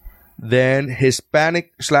gays, then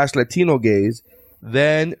Hispanic/Latino gays,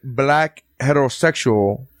 then black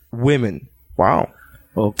heterosexual women. Wow.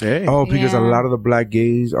 Okay. Oh, because a Yeah. lot of the black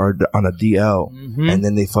gays are on a DL, and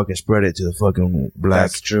then they fucking spread it to the fucking black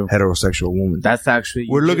That's true. heterosexual woman. That's actually.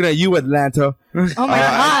 We're looking at you, Atlanta. Oh my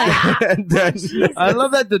god! And then, I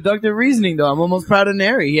love that deductive reasoning, though. I'm almost proud of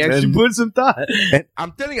Neri. He actually And- put some thought. and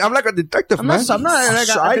I'm telling you, I'm like a detective, man. I'm not like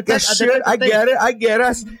a- I get shit. I get it. I get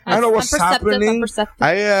us. I know what's I'm perceptive, happening. I'm perceptive.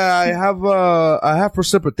 I have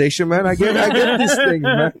precipitation, man. I get these things,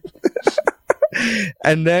 man.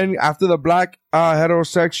 And then after the black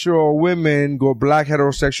heterosexual women go black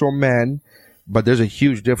heterosexual men, but there's a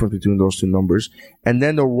huge difference between those two numbers. And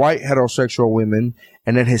then the white heterosexual women,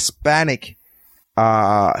 and then Hispanic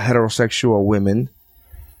heterosexual women,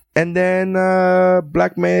 and then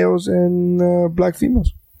black males and black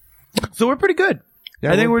females. So we're pretty good.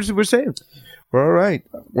 Yeah, I think we're safe. we're all right.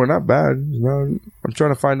 We're not bad. I'm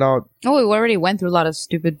trying to find out Oh, we already went through a lot of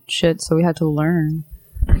stupid shit, so we had to learn.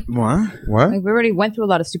 What? what. Like we already went through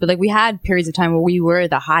a lot of stupid. Like we had periods of time where we were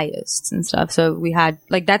the highest and stuff. So we had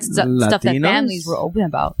like that's stuff that Latinos? families were open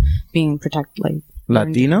about being protected. Like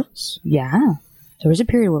Latinos? yeah, there was a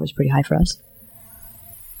period where it was pretty high for us.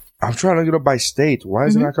 I'm trying to get up by state. Why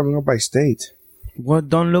is it not coming up by state? Well,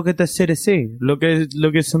 don't look at the CDC. Look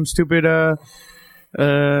at some stupid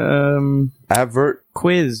Advert.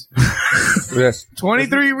 quiz. Yes.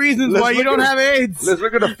 23 reasons Let's why you look don't at- have AIDS. Let's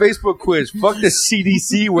look at the Facebook quiz. Fuck the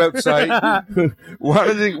CDC website. Why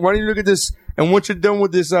don't you look at this? And once you're done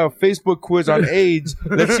with this Facebook quiz on AIDS,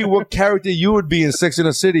 let's see what character you would be in Sex and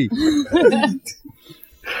the City.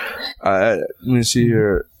 Let me see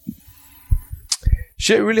here.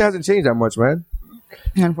 Shit really hasn't changed that much, man.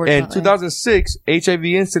 Unfortunately, In 2006, HIV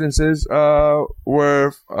incidences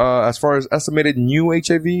were, as far as estimated new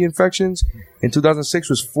HIV infections, in 2006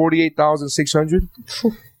 was 48,600.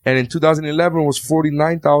 And in 2011 was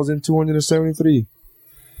 49,273.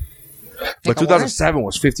 But 2007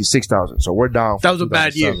 was 56,000. So we're down. That was a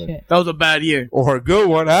bad year. 2007. That was a bad year. Or a good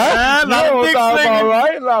one, huh? Yeah, a lot of dick sounds slinging. all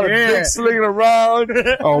right. A lot of Yeah. dick slinging around.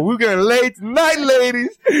 Oh, we're gonna lay tonight, ladies.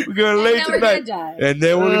 We're gonna lay now we're tonight. gonna die. And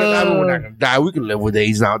then we're gonna die, but we're not gonna die. We can live with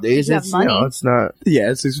AIDS nowadays. You have It's, money. it's not.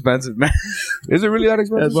 Yeah, it's expensive, man. Is it really that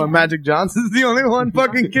expensive? That's why Magic Johnson's the only one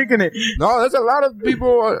fucking kicking it. No, there's a lot of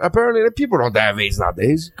people. Apparently, people don't die of AIDS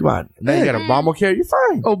nowadays. Come on. Now you got Obamacare. You're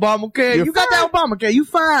fine. Obamacare. You're You got that Obamacare. You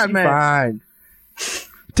fine, man. Fine.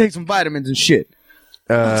 Take some vitamins and shit.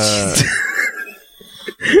 we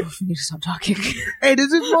need to stop talking. Hey,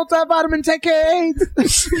 this is multivitamin. Take care of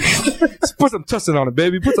AIDS. Put some tussin on it,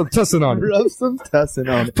 baby. Put some tussin on it. Rub some tussin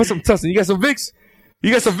on it. Put some tussin. You got some Vicks?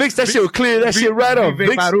 You got some Vicks, that shit will clear that shit right up.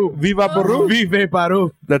 Vive Peru. Viva Peru. Vive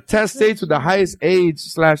Peru. The 10 states with the highest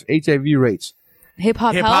AIDS/HIV rates. Hip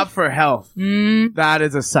hop for health. That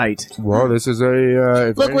is a sight. Well, this is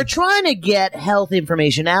a... Look, we're trying to get health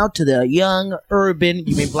information out to the young, urban,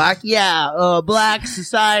 you mean black? Yeah, black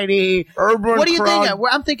society. Urban What do you crowd. think?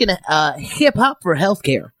 I'm thinking hip-hop for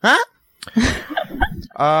healthcare. Huh? We're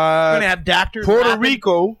going to have doctors. Puerto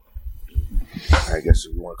Rico... I guess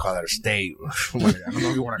if you want to call that a state. I don't know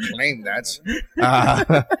if you want to claim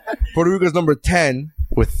that. Puerto Rico's number 10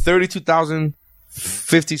 with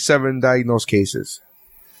 32,057 diagnosed cases.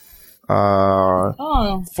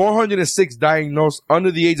 406 diagnosed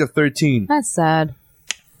under the age of 13. That's sad.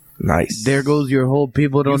 Nice. There goes your whole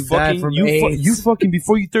people don't die from AIDS. You fucking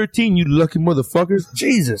before you 13, you lucky motherfuckers.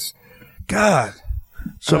 Jesus. God.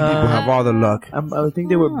 Some people have all the luck. I think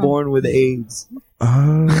they were born with AIDS.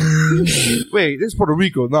 Wait, this is Puerto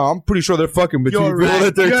Rico. No, I'm pretty sure they're fucking between You're right.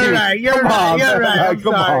 and 13. You're right. You're Come right. on, You're man. right. I'm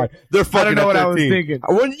Come sorry. on. They're fucking I don't know at what 13. I was thinking.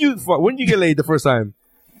 When did you get laid the first time?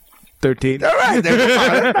 13. All right, then.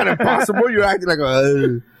 That's not impossible. You're acting like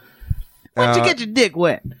a... Why'd you get your dick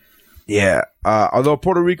wet? Yeah. Although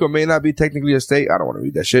Puerto Rico may not be technically a state, I don't want to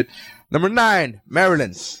read that shit. Number 9,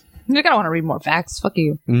 Maryland. You're gonna want to read more facts. Fuck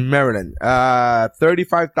you. Maryland.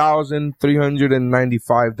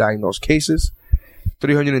 35,395 diagnosed cases.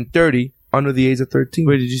 330 under the age of 13.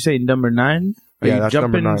 Wait, did you say number 9? Are Yeah, you that's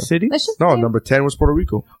jumping number 9. city? That's just No, number 10 was Puerto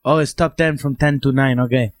Rico. Oh, it's top 10 from 10 to 9.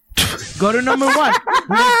 Okay. Go to number 1.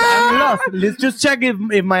 I'm lost. Let's just check if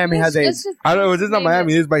Miami has AIDS. I don't know. This is not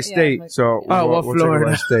Miami. This is by state. So well, we'll Florida. check it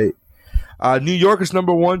by state. New York is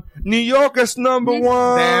number 1. New York is number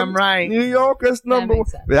 1. Damn right. New York is number 1.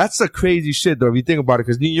 makes sense. That's a crazy shit, though, if you think about it,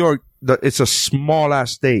 because New York, it's a small ass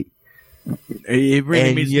state. It really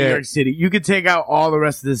And means yet- New York City. You could take out all the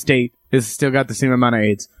rest of the state. It's still got the same amount of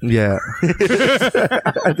AIDS. Yeah.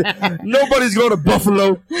 Nobody's going to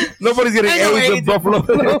Buffalo. Nobody's getting Ain't no AIDS in AIDS in Buffalo.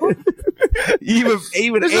 even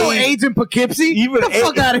There's no AIDS in Poughkeepsie. Even Get the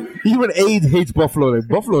fuck out of here. Even AIDS hates Buffalo. Like,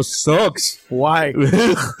 Buffalo sucks. Why?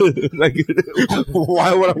 Like,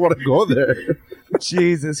 why would I want to go there?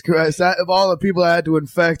 Jesus Christ. Of all the people I had to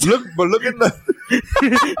infect. Look at the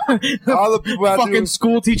all the people out Fucking there.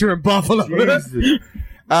 school teacher in Buffalo.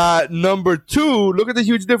 Number 2, look at the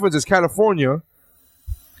huge difference. It's California.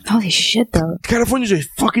 holy shit, though. California's a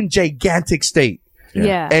fucking gigantic state.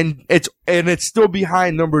 Yeah. And it's still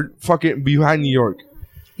behind behind New York.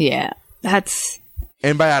 Yeah. That's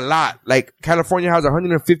And by a lot. Like California has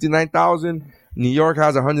 159,000, New York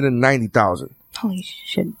has 190,000. holy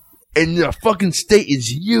shit. And the fucking state is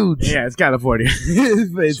huge. Yeah, it's California.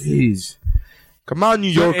 Jeez. Come on, New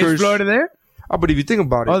Yorkers. Is Florida there? Oh, but if you think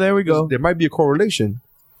about it. Oh, there we go. There might be a correlation.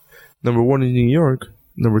 Number 1 is New York.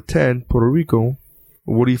 Number 10, Puerto Rico.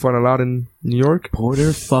 What do you find a lot in New York?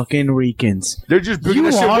 Puerto fucking Ricans. They're just bringing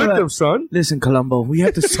that shit with them, son. Listen, Columbo, we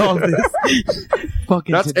have to solve this.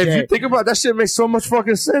 Fucking If today. you think about it, that shit makes so much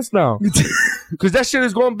fucking sense now. Because that shit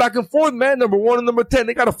is going back and forth, man. Number 1 and number 10,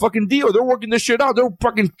 they got a fucking deal. They're working this shit out. They're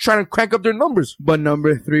fucking trying to crank up their numbers. But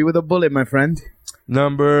number 3 with a bullet, my friend.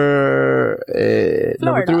 Number 3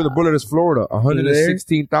 with a bullet is Florida.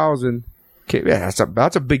 116,000. Okay, yeah,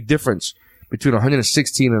 that's a big difference between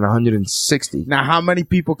 116 and 160. Now, how many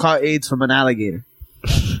people caught AIDS from an alligator?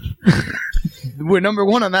 We're number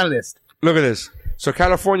 1 on that list. Look at this. So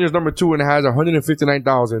California is number 2 and it has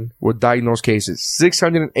 159,000 with diagnosed cases.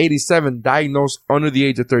 687 diagnosed under the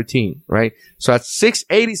age of 13, right? So that's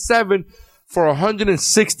 687 for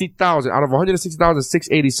 160,000. Out of 160,000,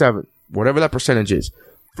 687. Whatever that percentage is.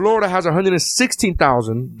 Florida has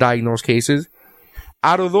 116,000 diagnosed cases.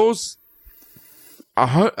 Out of those,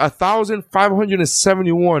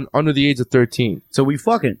 1,571 under the age of 13. So we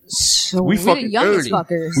fucking. So We we're fucking the youngest early.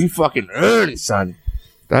 fuckers. We fucking early, son.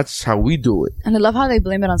 That's how we do it. And I love how they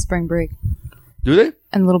blame it on spring break. Do they?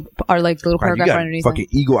 And little You paragraph got underneath. fucking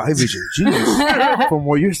eagle eye vision. Jesus. From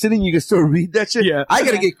where you're sitting, you can still read that shit. Yeah. I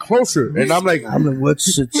gotta get closer. And I'm like,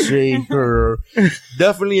 what's it say here?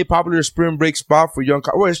 Definitely a popular spring break spot for young.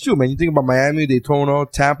 Well, it's true, man. You think about Miami, Daytona,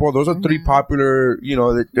 Tampa. Those are 3 popular,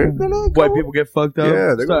 they're gonna White people get fucked up.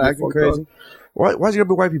 Yeah, they're Start gonna be acting fucked crazy. up. Why is it gonna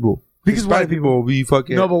be white people? Because white people be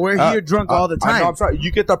fucking. No, but we're here drunk all the I know, time. I'm sorry.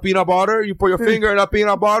 You get the peanut butter. You put your finger in the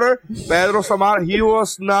peanut butter. Pedro Samara, he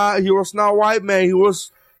was not white, man. He was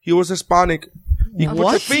Hispanic. You put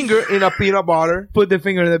your finger in a peanut butter. Put the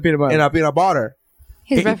finger in the peanut butter. In a peanut butter.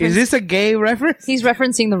 Is this a gay reference? He's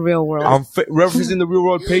referencing the real world. I'm referencing the real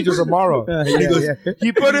world Pedro Samara. He goes,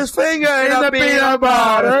 he put his finger in the peanut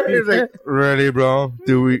butter. He's like, really, bro?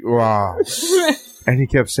 Do we? Wow. And he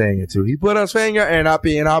kept saying it too. He put his finger in a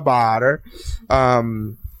peanut butter. Yeah,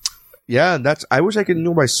 Yeah, I wish I could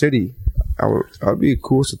know my city. That'd be a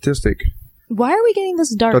cool statistic. Why are we getting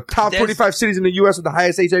this dark? The top 25 cities in the U.S. with the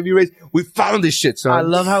highest HIV rates. We found this shit, son. I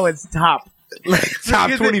love how it's top.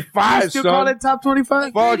 Top 25, you still son. call it top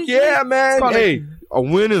 25? Fuck yeah, man. Hey, a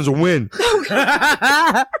win is a win.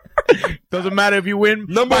 Doesn't matter if you win.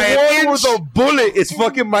 Number one with a bullet is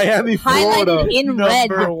fucking Miami, Florida. Highlighted in red.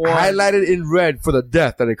 Highlighted in red for the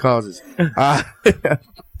death that it causes.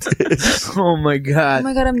 Oh my Oh god.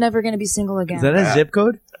 my god, I'm never gonna be single again. Is that a zip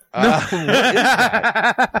code?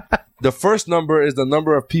 The first number is the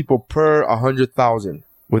number of people per 100,000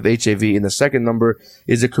 with HIV, and the second number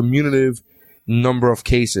is a cumulative number of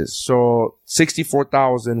cases. So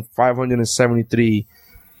 64,573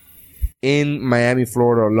 in Miami,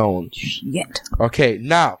 Florida alone. Shit. Okay,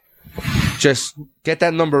 now just get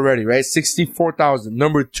that number ready, right? 64,000.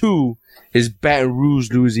 Number 2 is Baton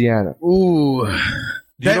Rouge, Louisiana. Ooh.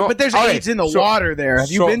 You but there's AIDS in the water there.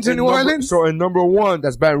 Have you been to New Orleans? So in number 1,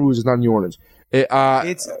 that's Baton Rouge. It's not New Orleans.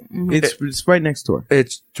 It's right next door.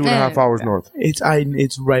 It's 2.5 hours north. It's right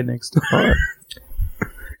next door.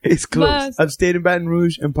 It's close. Plus. I've stayed in Baton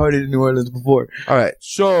Rouge and partied in New Orleans before. All right.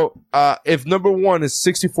 So if number 1 is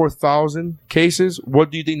 64,000 cases,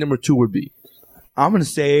 what do you think number 2 would be? I'm gonna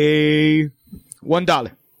say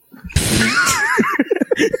 $1.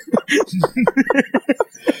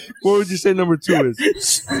 What would you say number 2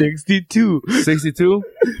 is? 62. 62?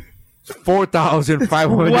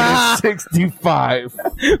 4,565.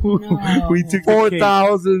 We took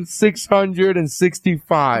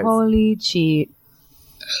 4,665. Holy cheat.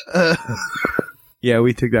 Yeah,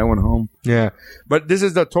 we took that one home. Yeah. But this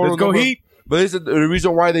is the total Let's go number. Heat. But this is the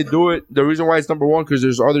reason why they do it. The reason why it's number 1, because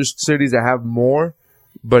there's other cities that have more,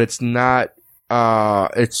 but it's not.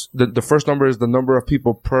 It's the first number is the number of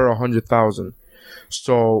people per 100,000.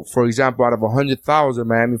 So, for example, out of 100,000,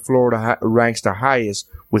 Miami, Florida ranks the highest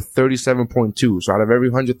with 37.2. So, out of every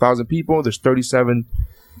 100,000 people, there's 37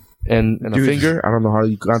 and a finger. I don't know how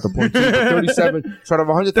you got the point. 37. So, out of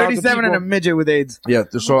 100,000 37 people, and a midget with AIDS. yeah.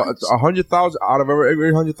 So, 100,000 out of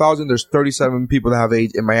every 100,000, there's 37 people that have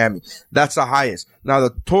AIDS in Miami. That's the highest. Now,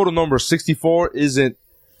 the total number 64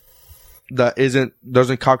 doesn't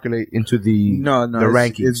calculate into the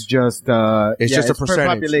rankings. It's just It's just a percentage.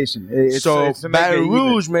 per population. It's to make Baton it even.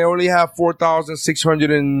 Rouge may only have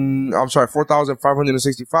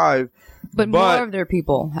 4,565, But more of their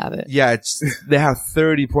people have it. yeah, they have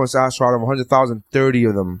 30 points. So out of 100,000, 30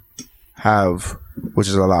 of them have, which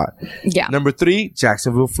is a lot. Yeah. Number 3,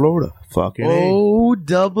 Jacksonville, Florida. Fucking Oh,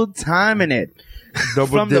 double timing it.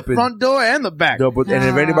 double From the dipping. front door and the back. And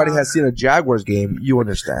if anybody has seen a Jaguars game, you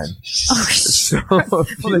understand. So, Well,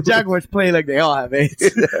 the Jaguars play like they all have AIDS.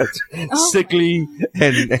 sickly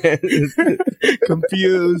and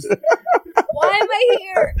Confused. Why am I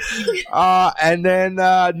here? and then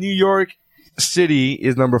New York City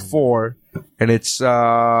is number 4, and it's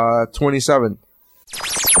 27.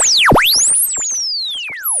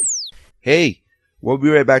 Hey, we'll be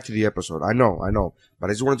right back to the episode. I know. But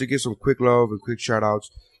I just wanted to give some quick love and quick shout outs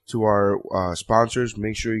to our sponsors.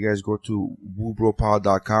 Make sure you guys go to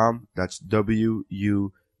woobropod.com. That's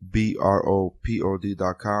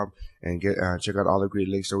WUBROPOD.com and check out all the great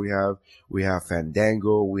links that we have. We have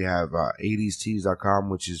Fandango. We have 80stees.com,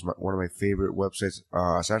 which is one of my favorite websites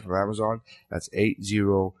aside from Amazon. That's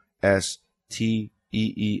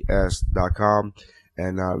 80stees.com.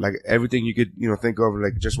 And like everything you could think of,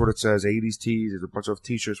 like just what it says, 80s tees. There's a bunch of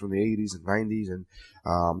t-shirts from the 80s and 90s, and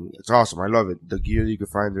it's awesome. I love it. The gear that you can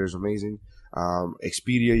find there is amazing.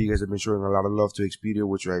 Expedia, you guys have been showing a lot of love to Expedia,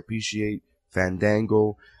 which I appreciate.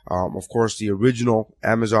 Fandango, of course, the original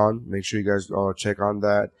Amazon. Make sure you guys check on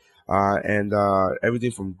that. And everything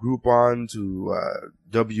from Groupon to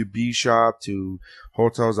WB Shop to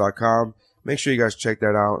Hotels.com. Make sure you guys check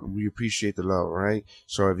that out. We appreciate the love, all right?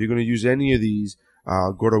 So if you're going to use any of these,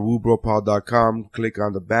 go to woobropod.com, click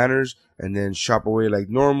on the banners, and then shop away like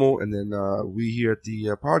normal. And then we here at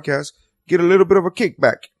the podcast get a little bit of a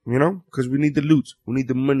kickback, because we need the loot. We need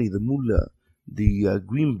the money, the moolah, the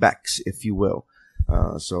greenbacks, if you will.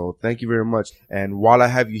 So thank you very much. And while I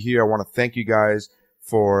have you here, I want to thank you guys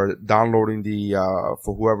for downloading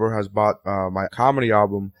for whoever has bought my comedy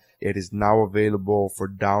album. It is now available for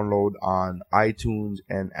download on iTunes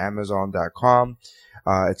and Amazon.com.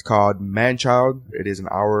 It's called Manchild. It is an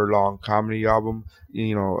hour-long comedy album,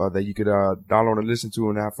 that you could download and listen to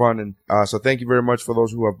and have fun. And so thank you very much for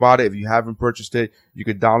those who have bought it. If you haven't purchased it, you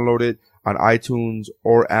could download it on iTunes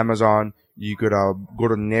or Amazon. You could go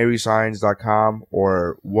to narysigns.com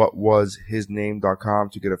or whatwashisname.com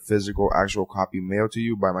to get a physical, actual copy mailed to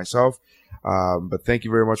you by myself. But thank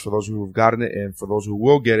you very much for those who have gotten it, and for those who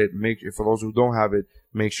will get it, for those who don't have it,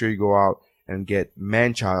 make sure you go out and get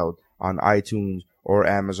Man-Child on iTunes or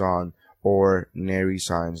Amazon or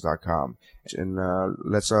NarySigns.com. And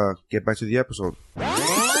let's get back to the episode.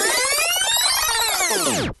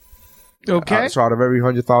 Okay. So out of every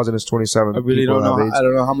 100,000, it's 27. I really don't know. I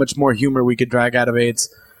don't know how much more humor we could drag out of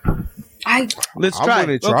AIDS. Let's try. I'm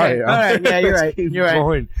going to try. Okay. All right. Yeah, you're right. You're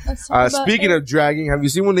right. Speaking of dragging, have you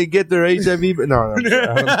seen when they get their HIV? No.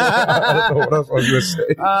 I don't know what else I was going to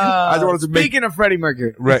say. I just wanted to speaking of Freddie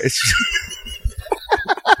Mercury. Right.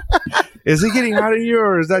 Is it getting hot in here,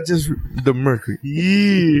 or is that just the mercury?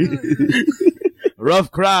 Yeah.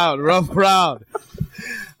 Rough crowd.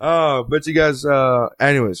 But you guys,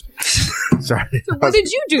 anyways. Sorry. So what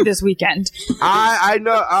did you do this weekend? I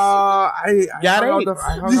know. I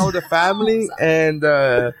hung out with the family, and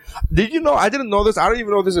did you know? I didn't know this. I don't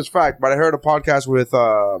even know if this is fact, but I heard a podcast with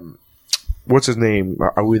what's his name?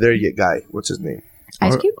 Are we there yet, guy? What's his name?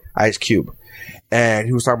 Ice Cube. And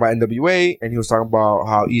he was talking about NWA, and he was talking about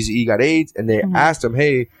how Eazy-E got AIDS, and they asked him,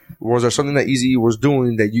 "Hey, was there something that Eazy-E was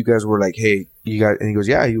doing that you guys were like, hey, you got?" And he goes,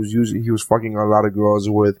 "Yeah, he was fucking a lot of girls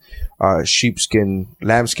with lambskin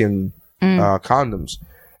condoms."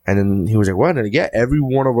 And then he was like, "What?" And yeah, every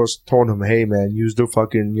one of us told him, "Hey, man, use the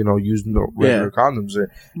fucking, use the regular condoms,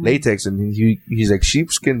 latex." And he's like,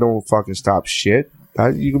 "Sheepskin don't fucking stop shit.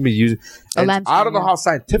 You can be using." I don't know how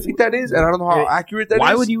scientific that is, and I don't know how accurate that is.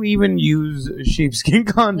 Why would you even use sheepskin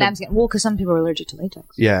condoms? Lambskin. Well, because some people are allergic to latex.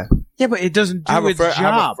 Yeah, but it doesn't do its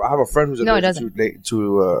job. I have a friend who's allergic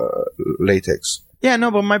to latex. Yeah,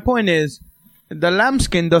 no, but my point is, the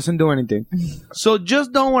lambskin doesn't do anything. So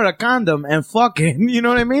just don't wear a condom and fucking, you know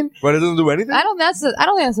what I mean? But it doesn't do anything? I don't think that's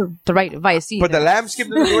the right advice either. But the lambskin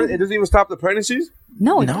doesn't do it? It doesn't even stop the pregnancies?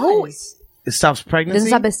 No, it does. It stops pregnancy?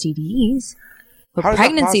 It doesn't stop STDs. But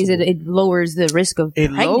pregnancies, it lowers the risk of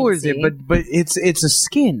pregnancy. It lowers it, but it's a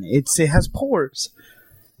skin. It has pores.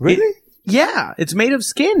 Really? Yeah, it's made of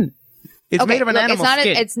skin. It's made of an animal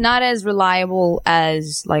skin. It's not as reliable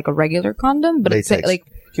as like a regular condom, but latex. It's like...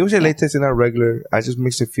 Can we say latex is not regular? I just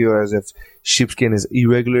makes it feel as if sheepskin is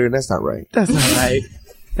irregular, and that's not right. That's not right.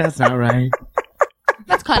 That's not right.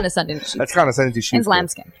 That's condescending to sheep. That's condescending to sheep. It's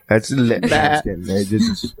lambskin. That's lambskin.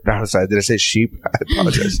 Did I say sheep? I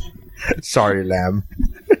apologize. Sorry, lamb.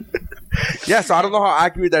 Yeah, so I don't know how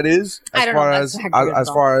accurate that is. As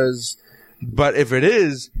far as, but if it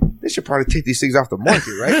is, they should probably take these things off the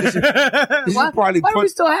market, right? Why do we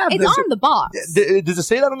still have this? It's on the box. Does it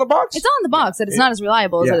say that on the box? It's on the box that it's not as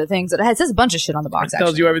reliable as other things. It says a bunch of shit on the box. It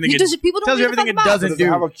tells you everything. People don't read the box. Does it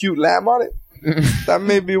have a cute lamb on it? That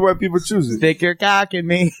may be why people choose it. Stick your cock in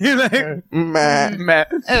me. Oh,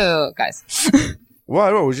 guys.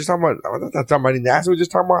 What? We're just talking about. I'm not talking about any nasty. We're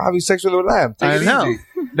just talking about having sex with a lamb. I know.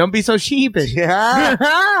 Don't be so sheepish. Yeah.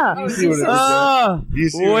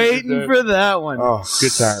 Waiting for that one. Oh,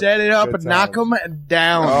 good time. Set it up and knock them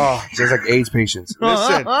down. Oh, just like AIDS patients.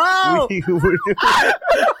 Listen. Why?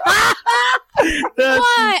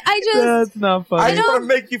 That's not funny. I just want to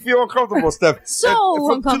make you feel uncomfortable, Steph.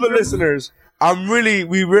 Uncomfortable. To the listeners,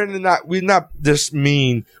 we're not this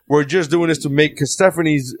mean. We're just doing this to make, because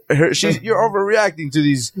you're overreacting to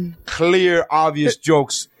these clear, obvious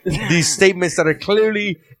jokes, these statements that are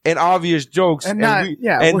clearly and obvious jokes, and not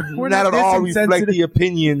at all reflect the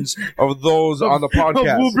opinions of those on the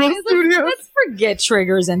podcast. Let's forget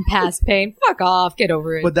triggers and past pain. Fuck off. Get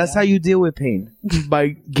over it. But that's how you deal with pain,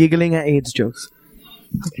 by giggling at AIDS jokes.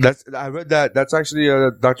 I read that. That's actually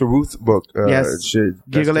a Dr. Ruth book. Yes.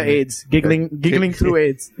 Giggle at AIDS. Giggling through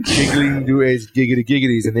AIDS. Giggling through AIDS. Giggity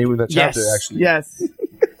giggities. The name of that chapter, actually. Yes.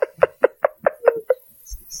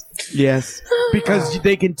 Yes. Because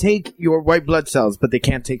they can take your white blood cells, but they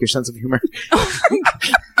can't take your sense of humor.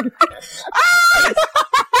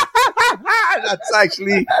 That's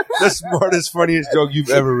actually the smartest, funniest joke you've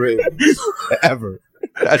ever written. Ever.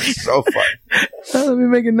 That's so fun. Let me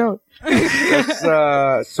make a note.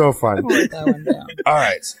 That's so fun. All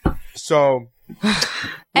right. So,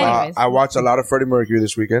 I watched a lot of Freddie Mercury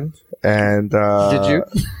this weekend. And did you?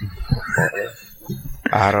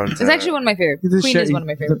 I don't. It's actually one of my favorite. Queen is one of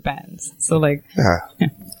my favorite bands. So like,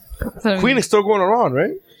 So, Queen is still going around,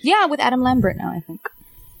 right? Yeah, with Adam Lambert now, I think.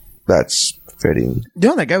 That's fitting.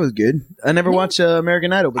 No, that guy was good. I never watched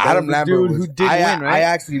American Idol, but Adam Lambert dude who did win, right?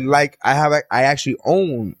 I actually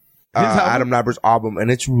own Adam Lambert's album,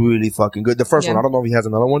 and it's really fucking good. The first one, I don't know if he has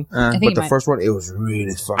another one, but the first one, it was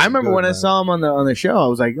really fucking good. I remember when I saw him on the show, I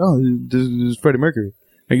was like, oh, this is Freddie Mercury.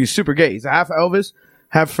 Like, he's super gay. He's half Elvis,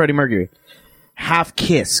 half Freddie Mercury. Half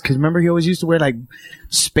Kiss, because remember he always used to wear like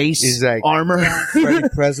space armor. Freddie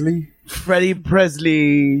Presley. Freddie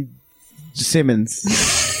Presley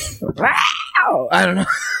Simmons. I don't know.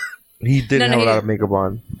 He didn't No, have he a lot didn't. of makeup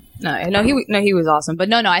on. He was awesome. But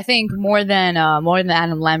no, I think more than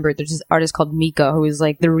Adam Lambert, there's this artist called Mika who is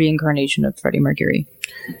like the reincarnation of Freddie Mercury.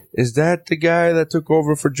 Is that the guy that took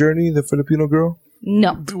over for Journey, the Filipino girl?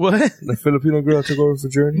 No. What? The Filipino girl that took over for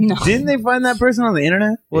Journey? No. Didn't they find that person on the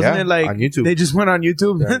internet? Wasn't Yeah, it like on YouTube. They just went on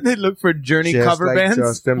YouTube and they looked for Journey Just cover like bands.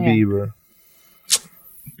 Justin Yeah. Bieber.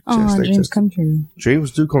 Oh, Just like dreams Justin. come true.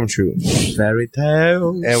 Dreams do come true. Fairy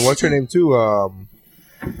tales. And what's her name too?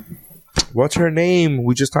 What's her name?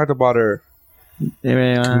 We just talked about her.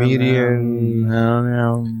 Comedian.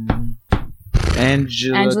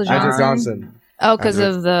 Angela Johnson. Johnson. Oh, because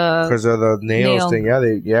of the nails Nail.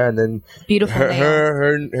 thing. Yeah, and then beautiful nail.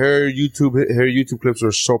 her YouTube clips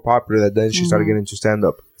were so popular that then she started getting into stand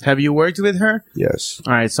up. Have you worked with her? Yes.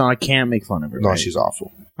 All right, so I can't make fun of her. No, right? she's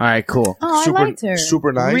awful. All right, cool. Oh, I liked her.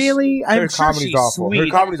 Super nice. Really? Her I'm sure comedy's she's awful. sweet. Her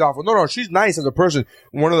comedy's awful. No, she's nice as a person.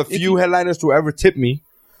 One of the few headliners to ever tip me.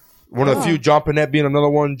 One of the few, John Panette being another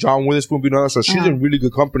one, John Witherspoon being another. So she's in really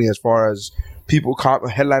good company as far as people,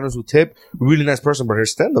 headliners who tip. Really nice person, but her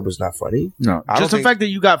stand-up is not funny. No, I don't just the think- fact that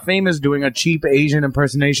you got famous doing a cheap Asian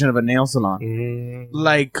impersonation of a nail salon.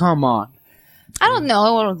 Like, come on. I don't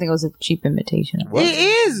know. I don't think it was a cheap imitation. What? It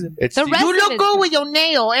is. It's The rest You of look it- good with your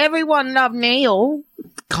nail. Everyone love nail.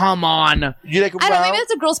 Come on. You like a I don't know. round? Maybe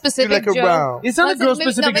it's a girl specific You like a joke. round? It's not a Was it- girl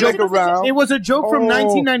maybe- specific no, joke. maybe Like a round? It was a joke from Oh,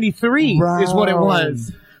 1993 is what it round.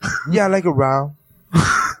 was. Yeah, I like a round.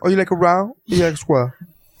 Oh, you like a round? You like a square?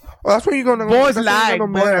 Oh, that's when you're gonna Boys that's when like, you're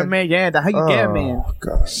boy, gonna man. Yeah, that's how you get, man.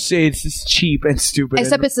 God. It's just cheap and stupid.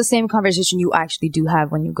 Except it's the same conversation you actually do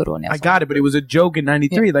have when you go to a nail I salon. got it, but it was a joke in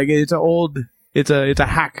 '93. Like it's a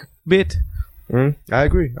hack bit. I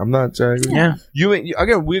agree. I agree. Yeah.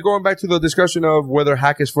 Again, we're going back to the discussion of whether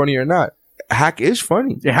hack is funny or not. Hack is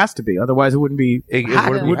funny. It has to be, otherwise it wouldn't be. It hack.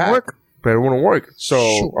 wouldn't It wouldn't work. But it wouldn't work.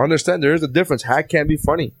 So understand there is a difference. Hack can be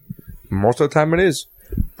funny. Most of the time it is.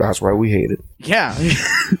 That's why we hate it. Yeah.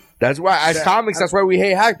 That's why, as comics, that's why we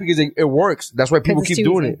hate hack, because it works. That's why people it's keep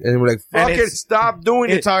doing stupid. it. And we're like, And fuck it, it's- stop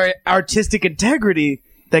doing it. It's our artistic integrity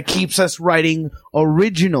that keeps us writing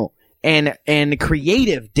original and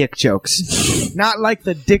creative dick jokes, not like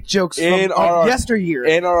the dick jokes from yesteryear.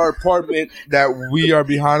 In our apartment that we are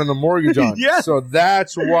behind on the mortgage on. Yeah. So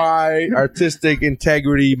that's why artistic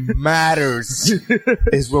integrity matters.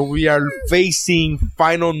 Is when we are facing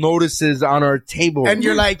final notices on our table. And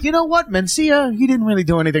you're like, you know what, Mencia, he didn't really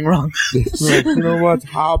do anything wrong. like, you know what?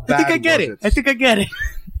 How bad I think I get was it. I think I get it.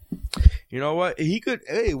 You know what? He could.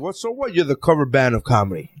 Hey, so what? You're the cover band of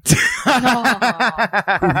comedy. Who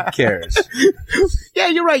cares? Yeah,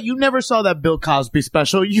 you're right. You never saw that Bill Cosby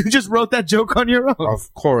special. You just wrote that joke on your own.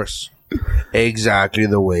 Of course. Exactly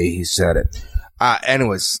the way he said it.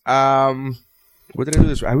 Anyways, what did I do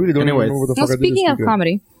this? I really don't even remember what the Well, fuck I did this speaking of weekend.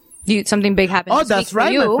 comedy, something big happened. Oh, this that's week for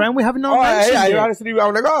right, you. my friend. We haven't Oh, mentioned I it. honestly,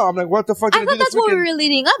 I'm like, what the fuck did I I do thought this that's what we weekend? were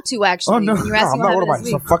leading up to. Actually, Oh, no. when you were No, asking I'm not. what What am I? happened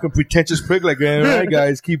this Some week. fucking pretentious prick? Like, all right,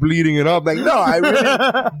 guys, keep leading it up. Like, no, I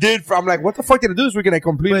really did. I'm like, what the fuck did I do this weekend? I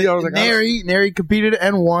completely. I was like, Neri competed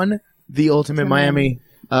and won the Ultimate Miami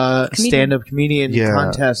stand-up comedian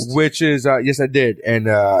contest. Which is yes, I did, and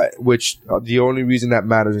which the only reason that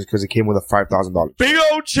matters is because it came with a $5,000 Big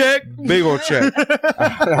old check. big old check.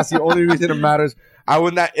 That's the only reason it matters. I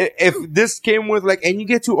would not if this came with like, and you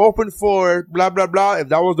get to open for blah blah blah. If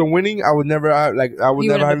that was the winning, I would never I would You never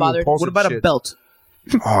wouldn't have have bothered. posted What about shit. a belt?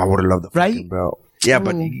 Oh, I would have loved the Right? fucking belt. Yeah,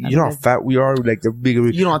 but Ooh, you know how fat we are. Like the bigger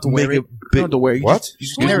You don't have to wear it. You don't have to wear it. You What?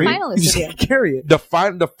 just Who was carry the it. finalist You just this year? carry it. The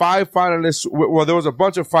five finalists. Well, there was a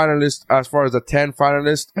bunch of finalists as far as the 10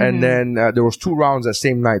 finalists, and then there was 2 rounds that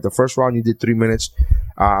same night. The first round you did 3 minutes.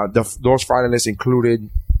 Those finalists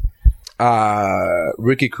included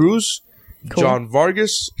Ricky Cruz, John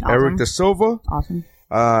Vargas, Eric Da Silva. Awesome.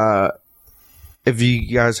 If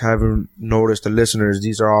you guys haven't noticed, the listeners,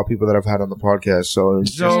 these are all people that I've had on the podcast. So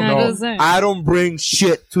just So- Yeah, know, it doesn't. I don't bring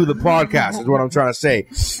shit to the podcast, is what I'm trying to say.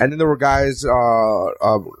 And then there were guys,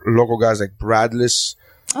 local guys like Bradless.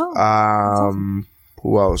 Oh,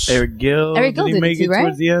 Who else? Eric Gill. Eric Gill he did make it it too, right?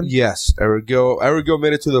 towards the end? Yes, Eric Gill. Eric Gill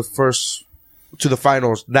made it to the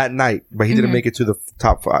finals that night, but he didn't make it to the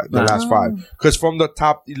top 5, the last 5. Because from the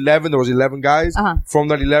top 11, there was 11 guys. From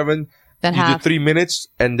that 11, Then you half. did 3 minutes,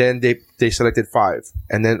 and then they selected 5,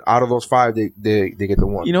 and then out of those 5, they get the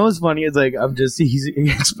one. You know what's funny? It's like he's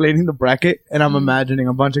explaining the bracket, and I'm imagining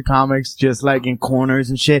a bunch of comics just like in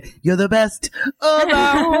corners and shit. You're the best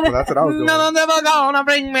around. So that's what I was doing. No one's ever gonna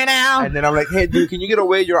bring me down. And then I'm like, hey, dude, can you get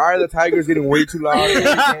away? Your Eye of the Tiger is getting way too loud. I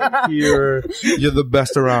can't hear. You're the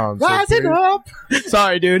best around. So Rise it please- up.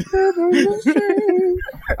 Sorry, dude.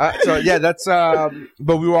 So yeah, that's.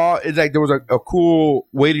 But we were all. It's like there was a cool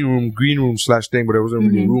waiting room, green room / thing, but it wasn't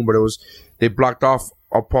really a room. But it was. They blocked off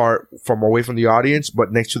a part from away from the audience,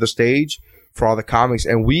 but next to the stage for all the comics.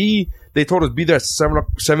 And they told us be there at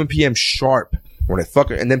 7 p.m. sharp. When they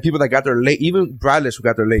fucking, and then people that got there late, even Bradley who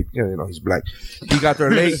got there late, you know, he's black. He got there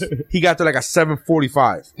late. He got there like at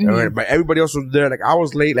 7:45. But everybody else was there. Like I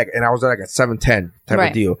was late, and I was there like at 7:10 type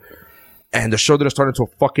of deal. And the show didn't start until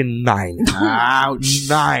fucking 9. Ouch.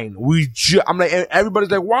 9. I'm like, everybody's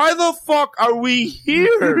like, why the fuck are we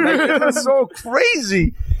here? Like, it's so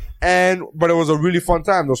crazy. But it was a really fun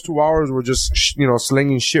time. Those 2 hours were just,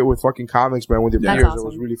 slinging shit with fucking comics, man, with your peers. Awesome. It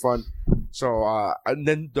was really fun. So, and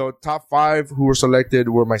then the top 5 who were selected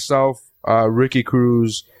were myself, Ricky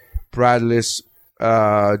Cruz, Bradless,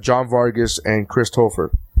 John Vargas, and Chris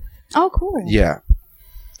Topher. Oh, cool. Yeah.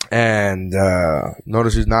 And,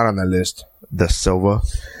 notice who's not on that list. The Silva.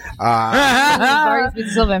 Vargas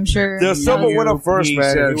with Silva, I'm sure. The Silva went up first,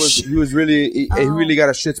 man. He was really, he really got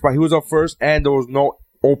a shit spot. He was up first, and there was no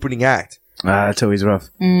opening act. That's always rough.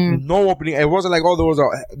 No opening. It wasn't like,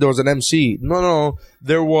 there was an MC. No.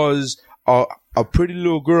 There was a pretty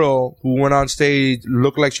little girl who went on stage,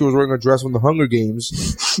 looked like she was wearing a dress from the Hunger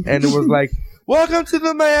Games, and it was like, "Welcome to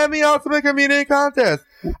the Miami Ultimate Comedian Contest.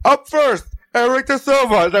 Up first, Eric Da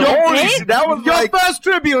Silva." Like, that was your first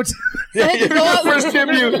tribute. Yeah, your first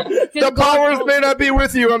tribute. The powers may not be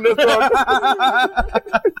with you on this one.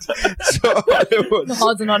 The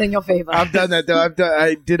odds are not in your favor. I've done that though.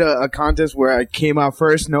 I did a contest where I came out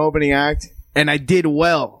first, no opening act, and I did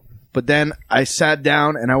well. But then I sat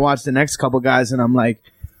down and I watched the next couple guys, and I'm like,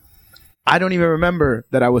 I don't even remember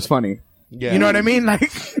that I was funny. Yeah. You know what I mean? Like,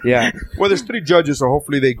 yeah. Well, there's 3 judges, so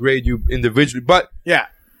hopefully they grade you individually. But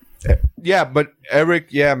yeah, but Eric,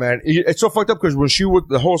 yeah, man, it's so fucked up because when she was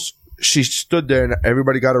the host, she stood there and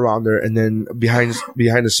everybody got around her, and then behind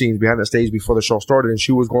the scenes, behind the stage before the show started, and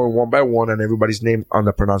she was going one by one and everybody's name on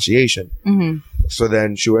the pronunciation. So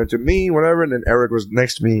then she went to me, whatever, and then Eric was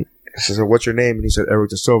next to me. She said, "What's your name?" And he said,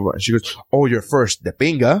 "Eric Da Silva." And she goes, "Oh, you're first, the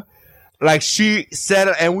pinga." Like she said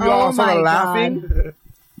it, and we all started laughing.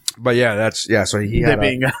 But yeah, so he had the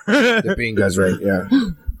pinga. The pinga's right, yeah.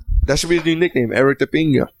 That should be the new nickname, Eric Da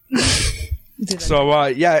Pinga. So,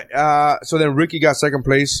 so then Ricky got second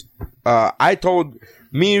place. I told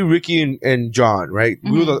me, Ricky, and John, right?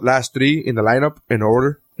 We were the last 3 in the lineup in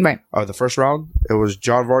order. Right. The first round, it was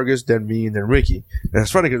John Vargas, then me, and then Ricky. And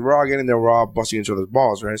it's funny because we're all getting there, we're all busting each other's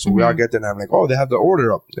balls, right? So we all get there, and I'm like, oh, they have the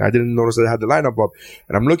order up. I didn't notice they had the lineup up.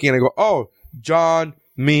 And I'm looking, and I go, oh, John,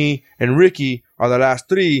 me, and Ricky are the last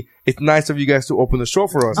 3. It's nice of you guys to open the show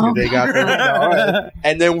for us. Oh. They got there. All right.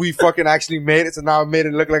 And then we fucking actually made it. So now I made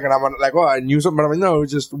it look like, and I'm like, oh, I knew something. But I'm like, no,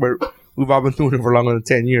 it's just we've all been doing it for longer than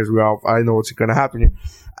 10 years. I know what's going to happen here.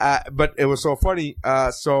 But it was so funny.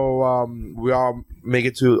 So we all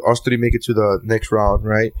us 3 make it to the next round,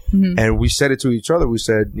 right? And we said it to each other. We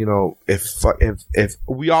said, if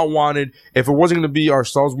we all wanted, if it wasn't going to be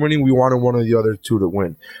ourselves winning, we wanted one of the other 2 to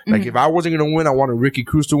win. Like if I wasn't going to win, I wanted Ricky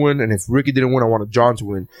Cruz to win, and if Ricky didn't win, I wanted John to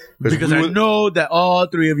win. Because I know that all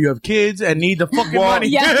 3 of you have kids and need the fucking money.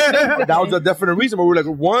 Yeah. That was a definite reason. But we're like,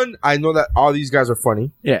 1, I know that all these guys are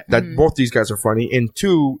funny. Yeah. That both these guys are funny, and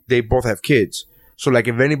 2, they both have kids. So, like,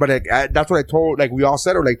 if anybody, that's what I told, like, we all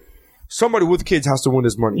said, or like, somebody with kids has to win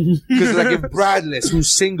this money. Because, like, if Bradless,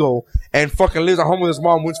 who's single and fucking lives at home with his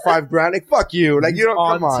mom, wins $5,000, like, fuck you. Like, come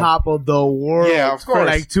on. On top of the world. Yeah, of course. For,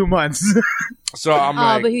 like, 2 months. So, I'm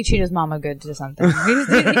like. But he treated his mama good to something. He's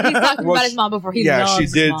talking about his mom before he loves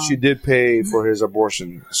his mom. She did pay for his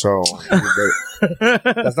abortion. So,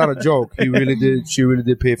 that's not a joke. She really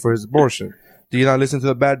did pay for his abortion. Do you not listen to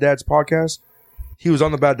the Bad Dads podcast? He was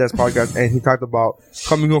on the Bad Dads podcast, and he talked about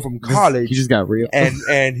coming home from college. He just got real.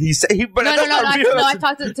 And he said, but no, I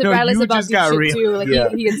talked to Bradley about this shit too. Like,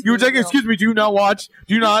 you were like, excuse me, do you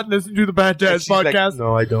not listen to the Bad Dads podcast? Like,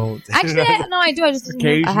 no, I don't. Actually, I do. I just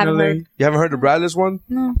occasionally. I haven't heard. You haven't heard the Bradless one?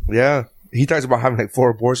 No. Yeah. He talks about having like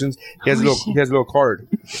 4 abortions. He has a little card.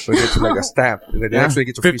 So he gets like a stamp. And then actually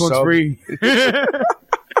gets a free sub. Free.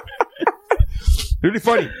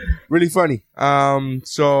 Really funny.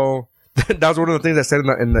 So that was one of the things I said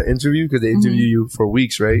in the interview, because they interview you for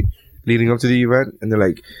weeks, right? Leading up to the event. And they're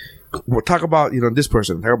like, well, talk about, this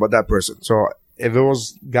person, talk about that person. So if it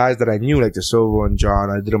was guys that I knew, like the Silva and John,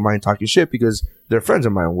 I didn't mind talking shit because they're friends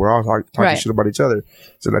of mine. We're all talking shit about each other.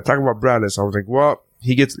 So I talk about Bradless. I was like, well,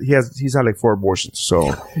 he's had like 4 abortions.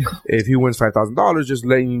 So if he wins $5,000, just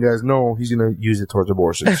letting you guys know he's gonna use it towards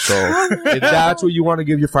abortions. So if that's what you want to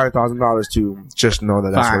give your $5,000 to, just know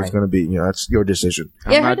that that's what it's gonna be. You know, that's your decision.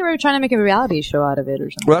 Yeah, I heard they were trying to make a reality show out of it or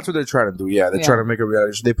something. Well, that's what they're trying to do. Yeah, they're trying to make a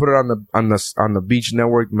reality show. They put it on the Beach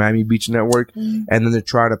Network, Miami Beach Network, and then they're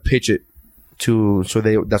trying to pitch it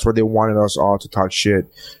that's where they wanted us all to talk shit.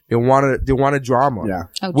 They wanted drama,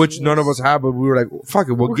 which none of us have, but we were like, fuck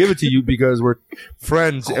it, we'll give it to you because we're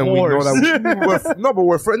friends and we know that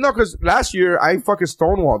we're friends. No, because last year I fucking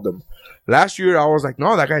stonewalled them. Last year I was like,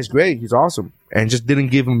 no, that guy's great, he's awesome, and just didn't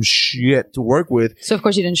give him shit to work with. So of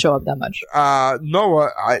course you didn't show up that much. No,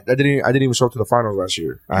 I didn't even show up to the finals last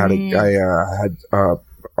year. I had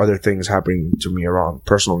other things happening to me around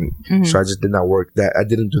personally, so I just did not work. That I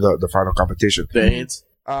didn't do the final competition.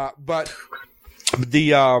 But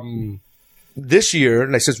the this year,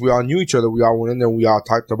 like since we all knew each other, we all went in there. We all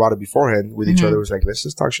talked about it beforehand with each other. It was like, let's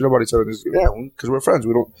just talk shit about each other. Because we're friends.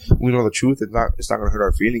 We know the truth. It's not gonna hurt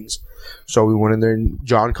our feelings. So we went in there, and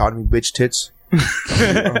John called me bitch tits.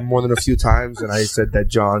 More than a few times, and I said that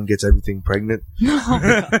John gets everything pregnant. And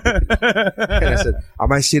I said, am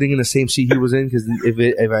I sitting in the same seat he was in? Because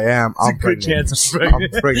if I am, I'm pregnant. I'm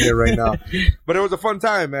pregnant right now. But it was a fun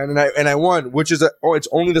time, man, and I won, which is it's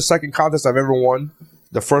only the second contest I've ever won.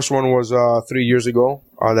 The first one was 3 years ago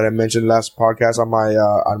that I mentioned last podcast on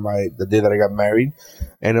the day that I got married,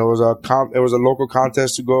 and it was a local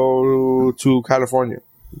contest to go to California.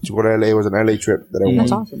 To go to LA. It was an LA trip that I won.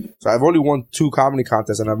 That's awesome. So I've only won 2 comedy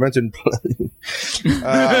contests, and I've mentioned plenty.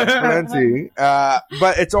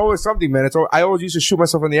 But it's always something, man. I always used to shoot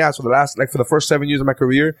myself in the ass for the first 7 years of my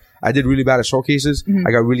career. I did really bad at showcases.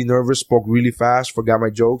 I got really nervous, spoke really fast, forgot my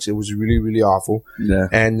jokes. It was really, really awful. Yeah.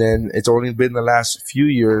 And then it's only been the last few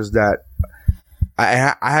years that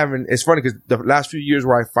I haven't. It's funny because the last few years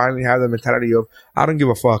where I finally have the mentality of I don't give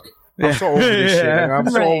a fuck. I'm so over this shit. I'm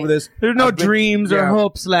so over this. There's no dreams or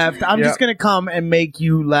hopes left. I'm just gonna come and make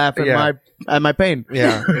you laugh at my pain.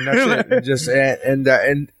 Yeah, and that's it. Just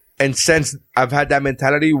and since I've had that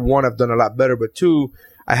mentality, 1, I've done a lot better, but 2,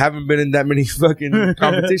 I haven't been in that many fucking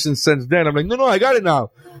competitions since then. I'm like, no, I got it now.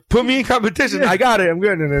 Put me in competition. I got it. I'm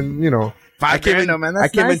good. And then I came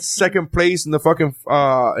in second place in the fucking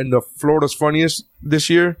in the Florida's Funniest this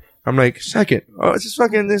year. I'm like, second. Oh, it's just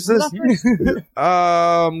fucking this.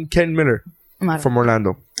 Ken Miller from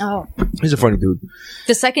Orlando. Oh. He's a funny dude.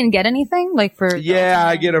 Does second get anything? Like for I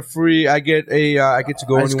get to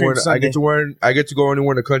go anywhere. I get to go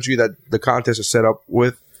anywhere in the country that the contest is set up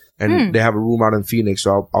with, and they have a room out in Phoenix.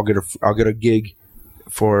 So I'll get a gig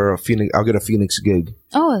for Phoenix. I'll get a Phoenix gig.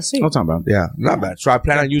 Oh, that's sweet. What's that about? Yeah, not bad. So I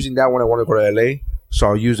plan on using that when I want to go to LA. So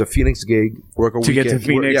I'll use a Phoenix gig, work a weekend. To get to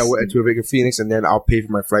Phoenix. To a big Phoenix, and then I'll pay for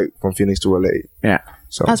my flight from Phoenix to LA. Yeah.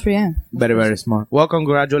 So that's pretty very, very smart. Well,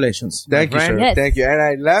 congratulations. Thank you, sir. Yes. Thank you. And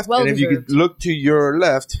I left, and if you could look to your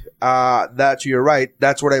left, that to your right,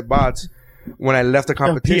 that's what I bought when I left the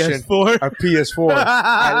competition. A PS4.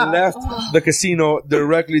 I left the casino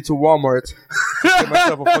directly to Walmart to get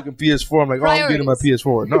myself a fucking PS4. I'm like, I'm getting my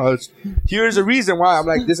PS4. No, here's the reason why. I'm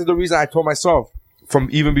like, this is the reason I told myself from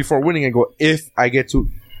even before winning, I go, if I get to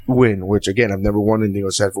win, which again, I've never won anything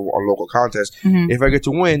except for a local contest. If I get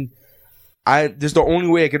to win, this is the only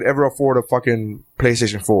way I could ever afford a fucking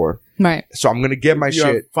PlayStation 4. Right. So I'm going to get my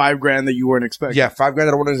shit. $5,000 that you weren't expecting. Yeah, $5,000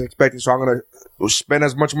 that I wasn't expecting. So I'm going to spend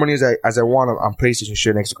as much money as I want on PlayStation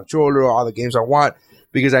shit, next to controller, all the games I want,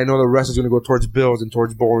 because I know the rest is going to go towards bills and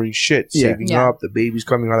towards boring shit. Saving up, the baby's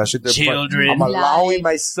coming, all that shit. Children. I'm allowing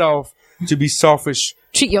myself to be selfish.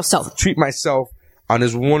 Treat myself on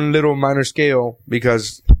this one little minor scale,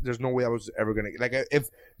 because there's no way I was ever gonna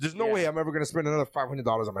there's no way I'm ever gonna spend another $500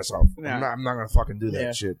 on myself. I'm not gonna fucking do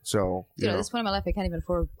that shit. So at this point in my life, I can't even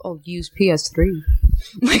afford used PS3.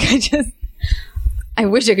 I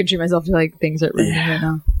wish I could treat myself to things that really right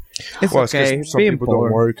now. It's okay. Some people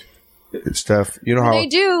don't work. It's tough. You know how they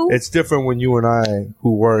do. It's different when you and I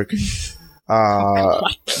who work.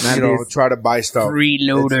 Try to buy stuff.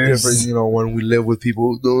 Freeloaders. It's different, when we live with people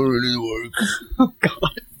who don't really work. Oh,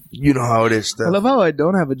 God. You know how it is, Steph. I love how I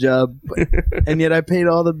don't have a job, and yet I paid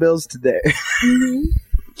all the bills today.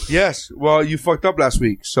 Yes. Well, you fucked up last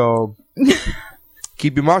week, so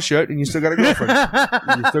keep your mouth shut, and you still got a girlfriend.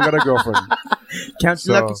 Count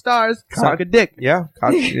your lucky stars. Suck a dick. Yeah.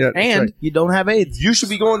 And you don't have AIDS. You should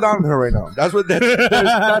be going down on her right now.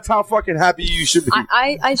 That's how fucking happy you should be.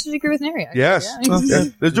 I should agree with Neri. Yes. Yeah.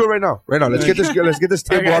 Let's do it right now. Let's get this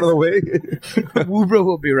table out of the way. Woobro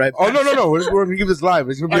will be right back. Oh, no. We're going to give this live.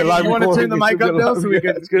 It's going to be a live. You want to turn the mic up, though, so we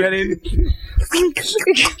can get in?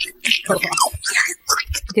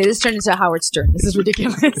 Okay, this turned into Howard Stern. This is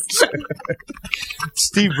ridiculous.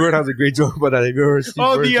 Steve Byrne has a great joke about that. Have you ever heard Steve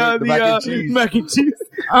Byrne joke? The mac and cheese.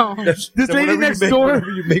 Oh. This lady next door.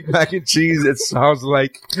 Whenever you make mac and cheese, it sounds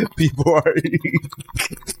like people are eating.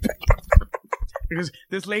 Because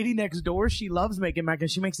this lady next door, she loves making mac and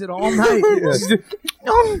she makes it all night.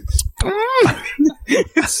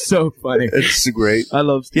 It's so funny. It's great. I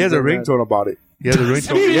love Steve. He has a ringtone about it. He has a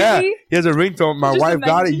ringtone. Yeah, he has a ringtone. My wife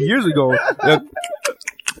got it years ago.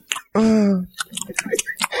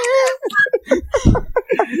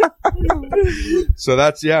 So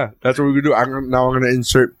that's what we're gonna do. Now I'm gonna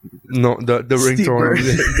insert the ringtone.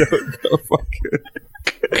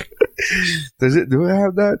 Do I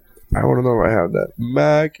have that? I want to know if I have that.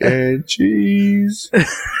 Mac and cheese.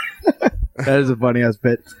 That is a funny ass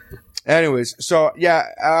bit. Anyways, so yeah,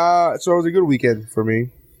 so it was a good weekend for me.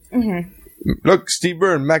 Mm-hmm. Look, Steve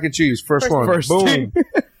Byrne, mac and cheese, first one. Boom.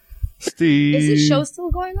 Steve. Is his show still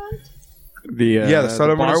going on? The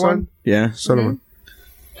Sullivan one? Yeah, Sullivan.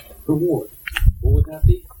 Reward. What would that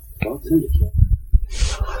be? I'll tell you, kid.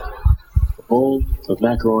 A bowl of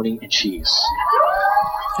macaroni and cheese.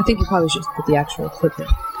 I think you probably should put the actual clip in.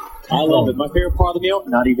 I love it. My favorite part of the meal,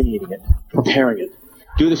 not even eating it. Preparing it.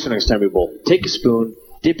 Do this the next time you bowl. Take a spoon,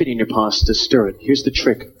 dip it in your pasta, stir it. Here's the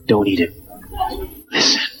trick. Don't eat it.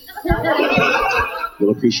 Listen.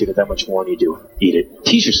 You'll appreciate it that much more when you do. Eat it.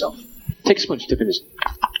 Tease yourself. Take a spoon, dip it in this.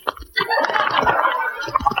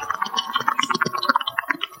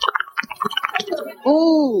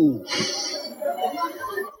 Ooh.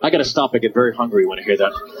 I gotta stop. I get very hungry when I hear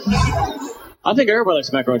that. I think everybody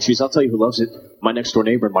likes macaroni and cheese. I'll tell you who loves it. My next door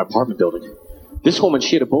neighbor in my apartment building. This woman,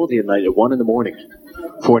 she had a bowl the other night at 1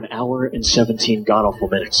 a.m. for an hour and 17 god-awful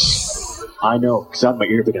minutes. I know, because I have my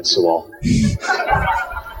ear up against the wall.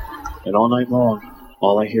 And all night long,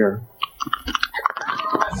 all I hear...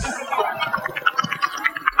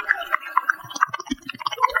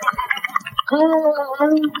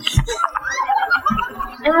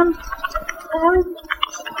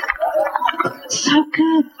 So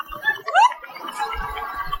good.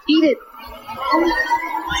 Eat it.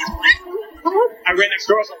 I ran next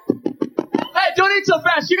door. Hey, don't eat so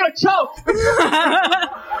fast. You're going to choke.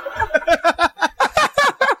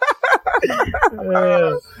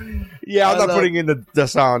 Yeah, I'm not putting in the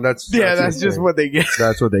sound. That's just what they get.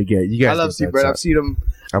 That's what they get. You guys. I love Steve Byrne. I've seen him.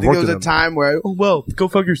 I think worked there was with a him. time where, go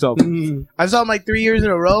fuck yourself. I saw him like 3 years in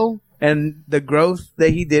a row, and the growth that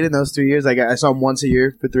he did in those 3 years, like I saw him once a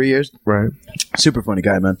year for 3 years. Right. Super funny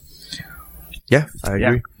guy, man. Yeah, I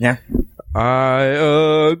agree. Yeah. I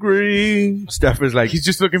agree. Steph is like, He's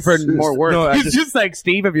just looking for more work. No, He's just like,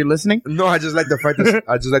 Steve, if you're listening. no, I just like the fact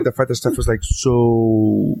that Steph was like,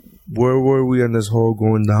 so where were we on this whole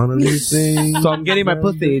going down and everything? So I'm getting my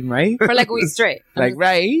pussy in, right? For like a week straight. Like,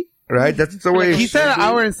 right? Right? That's the way. He said an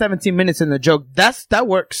hour and 17 minutes in the joke. That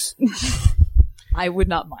works. I would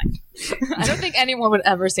not mind. I don't think anyone would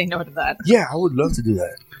ever say no to that. Yeah, I would love to do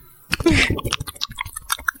that.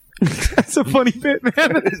 That's a funny bit,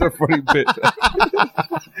 man. It's a funny bit.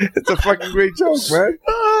 It's a fucking great joke, man.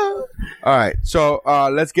 All right, so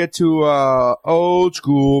let's get to old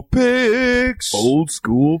school picks. Old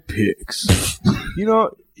school picks. You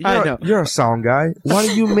know, I know. You're a sound guy. Why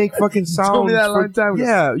do you make fucking sounds? Told me that a long time ago.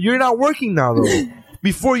 Yeah, you're not working now though.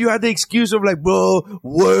 Before you had the excuse of like, bro,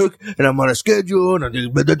 work, and I'm on a schedule, and I'm just...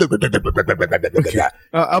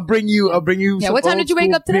 I'll bring you. Yeah, what time did you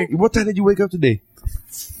wake up today? What time did you wake up today?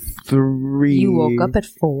 3. You woke up at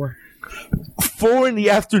 4. 4 in the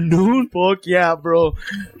afternoon? Fuck yeah, bro.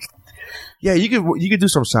 Yeah, you could do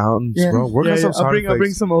some sounds, bro. Work on some sound I'll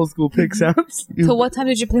bring some old school pick sounds. So what time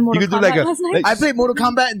did you play Mortal Kombat last night? I played Mortal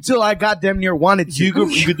Kombat until I goddamn near wanted to. You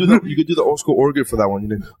could do the old school organ for that one. You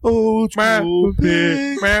know, old school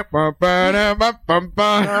pick.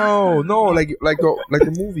 No, like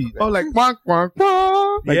the movie. Oh, like bonk bonk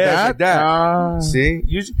bonk. Like that. See,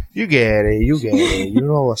 you get it. You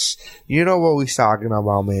know what we're talking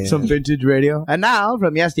about, man. Some vintage radio. And now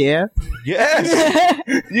from yesteryear. Yes.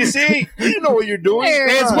 You see, you know what you're doing.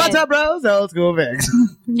 It's What's Up, Bros? Old school picks.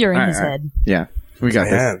 You're in his head. Yeah, we got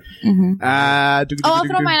this. I'll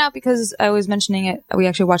throw mine out because I was mentioning it. We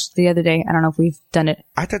actually watched it the other day. I don't know if we've done it.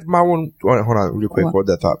 I thought my one. Hold on, real quick. What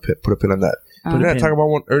that thought? Put a pin on that. Didn't I talk about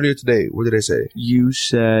one earlier today? What did I say? You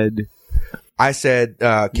said. I said,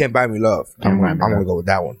 "Can't Buy Me Love." I'm gonna go with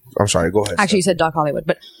that one. I'm sorry. Go ahead. Actually, you said Doc Hollywood,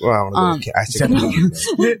 but well, I'm gonna go with I said.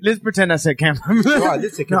 Let's pretend I said Can't Buy Me Love. Oh, I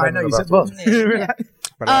did say Can't Buy Me Love. You said both.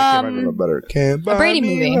 But I Can't Buy Me Love better. Can't Buy the Brady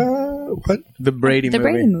Me movie. Love. What? The Brady movie. The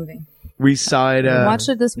Brady movie. We saw it. Watched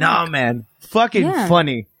it this week. No, man. Fucking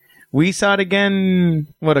funny. We saw it again,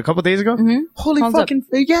 a couple days ago? Mm-hmm. Holy Thumbs fucking,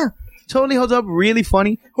 yeah. Totally holds up. Really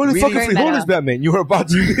funny. Holy really fucking frijoles, Batman! You were about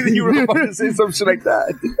to say some shit like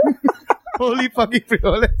that. Holy fucking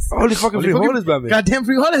frijoles. Holy fucking frijoles, Batman! Goddamn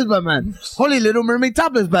frijoles, Batman! Holy Little Mermaid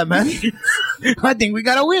topless, Batman! I think we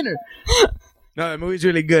got a winner. No, the movie's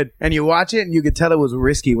really good, and you watch it, and you could tell it was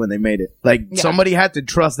risky when they made it. Like somebody had to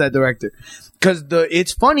trust that director, because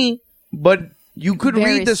it's funny, but you could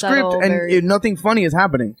Very read the subtle, script, and nothing funny is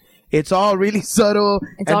happening. It's all really subtle,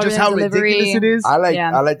 It's and all just really how delivery. ridiculous it is. I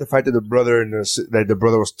like the fact that the brother and the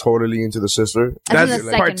brother was totally into the sister. That's in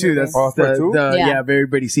the part second 2. movie. That's part two? yeah, very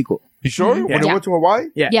Brady sequel. You sure? When they Yeah. went to Hawaii?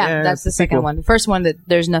 Yeah, that's the second one. The first one, that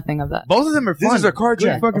there's nothing of that. Both of them are fun. This is a car,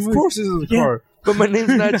 Jack. fucking Of movie. course, this is a car. But my name's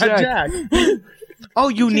not Jack. Oh,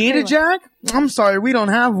 you need a Jack? I'm sorry, we don't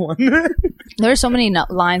have one. There are so many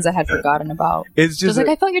lines I had forgotten about. It's Just like,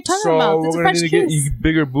 I felt your tongue in so my mouth. we're It's a gonna French need to get kiss. you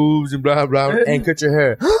bigger boobs and blah blah and cut your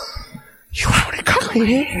hair. You want to cut my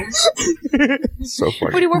hair? So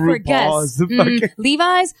funny. What do you work for? RuPaul's Guess. the fucking-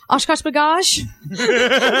 Levi's? Oshkosh Bagage?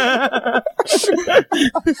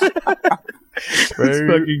 Very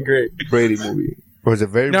fucking great. Brady movie. Was it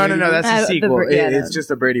very? No, Brady that's the the sequel. Bra- yeah, It's the-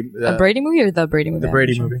 just a Brady. A Brady movie or the Brady movie? The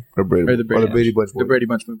Brady movie. Or Brady, Or the Brady, Bunch The movie. Brady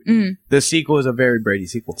Bunch movie. The sequel is a very Brady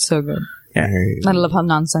sequel. So good. Yeah. I love how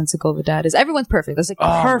nonsensical the dad is. Everyone's perfect. That's like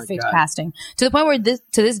my perfect God. casting. To the point where to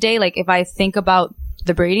this day, like if I think about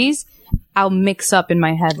the Bradys, I'll mix up in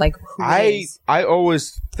my head like who it is. I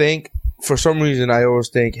always think, for some reason,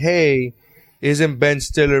 hey, isn't Ben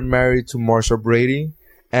Stiller married to Marsha Brady?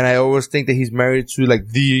 And I always think that he's married to like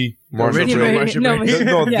the Marsha Original Brady. Marsha No, Brady.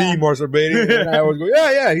 No, Yeah. the Marsha Brady. And I always go,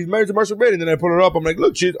 yeah, he's married to Marsha Brady. And then I pull it up. I'm like,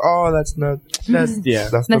 look, that's not. That's That's the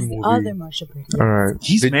That's the movie. other Marsha Brady. All right.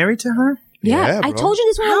 He's married to her. Yeah, I bro. told you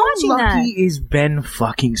this when we were How watching lucky that. is Ben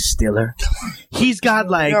fucking Stiller? He's got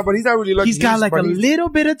like Yeah, but he's not really lucky. he's got like a little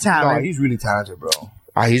bit of No, talent. he's really talented, bro.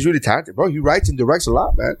 He's really talented, bro. He writes and directs a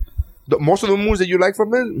lot, man. Most of the movies that you like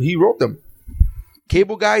from him, he wrote them.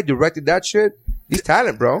 Cable Guy directed that shit. He's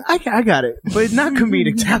talent, bro. I got it, but it's not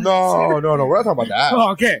comedic talent. No. We're not talking about that. Oh,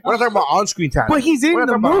 okay. We're not talking about on-screen talent. But he's in We're not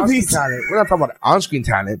the talking about on-screen movies. talent. We're not talking about on-screen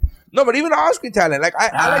talent. No, but even the on-screen talent. Like,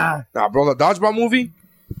 I like... Nah, bro, the Dodgeball movie,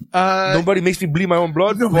 nobody makes me bleed my own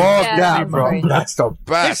blood. Fuck Yeah, that, bro. right. That's the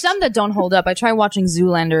There's best. some that don't hold up. I tried watching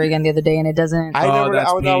Zoolander again the other day and it doesn't. I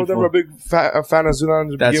that's was painful. never a big fan of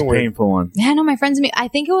Zoolander to That's a begin with. painful one. Yeah, no, my friends and me. I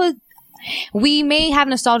think it was. We may have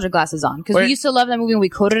nostalgia glasses on because we Wait. used to love that movie and we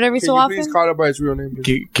quoted it every Can so you often. please call it by its real name?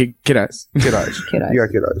 please? Kid eyes. Kid Eyes. Kid Eyes. You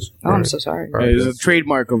got Kid Eyes. Oh, I'm so sorry. It's a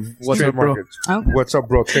trademark of what's up, bro. Trademark it. Okay. What's up,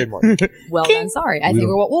 bro? Trademark. Well, then, sorry. I think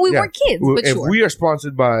we Yeah. weren't kids, Well, but if sure. we are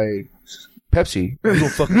sponsored by Pepsi, we don't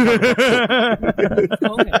fucking talk about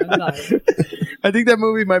Okay, I'm sorry. I think that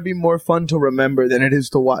movie might be more fun to remember than it is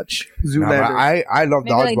to watch. Nah, but Zoolander. I love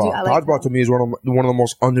Maybe I do. Dodgeball. I like Dodgeball to me is one of the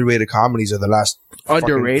most underrated comedies of the last fucking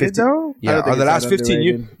Underrated 15 though? I Yeah, don't think of the it's last that 15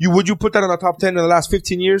 years. underrated. Would you put that in the top 10 in the last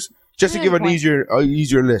 15 years? Just to Yeah, give an point.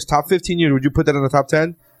 easier list. Top 15 years, would you put that in the top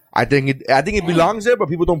 10? I think it belongs there, but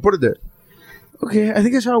people don't put it there. Okay, I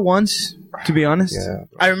think I saw it once, to be honest. Yeah.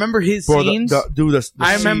 I remember his Bro, scenes.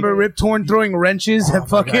 I remember Rip Torn throwing wrenches at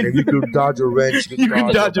fucking. If you could dodge a wrench, you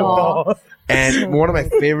can dodge a ball. And one of my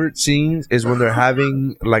favorite scenes is when they're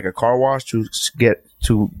having like a car wash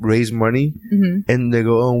to raise money, and they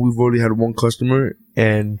go, "Oh, we've already had one customer,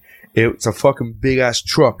 and it's a fucking big ass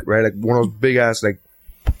truck, right? Like one of those big ass like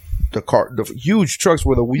the huge trucks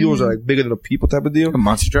where the wheels are like bigger than the people type of deal, A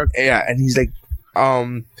monster truck. yeah." And he's like,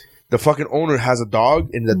 the fucking owner has a dog,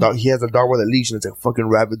 and the dog he has a dog with a leash, and it's a fucking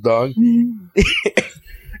rabid dog.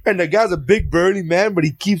 And the guy's a big burly man, but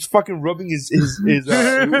he keeps fucking rubbing his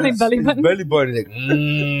belly button. belly button.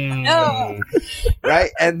 He's like, right?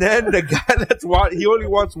 And then the guy he only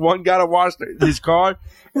wants one guy to wash his car,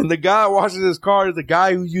 and the guy that washes his car is the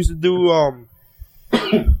guy who used to do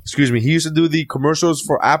excuse me, he used to do the commercials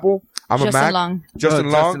for Apple. I'm a Justin Mac. Long. Justin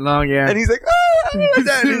Long. yeah. And he's like, like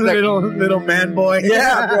that. And he's like, little man boy.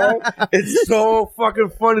 yeah, bro. It's so fucking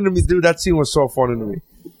funny to me, dude. That scene was so funny to me.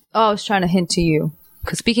 Oh, I was trying to hint to you.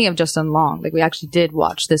 Because speaking of Justin Long, like we actually did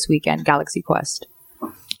watch this weekend Galaxy Quest.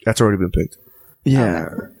 That's already been picked. Yeah.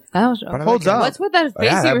 That was Holds up. What's with that face?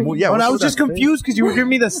 Yeah, that you were- mo- yeah, But what's I was with just that confused because you were giving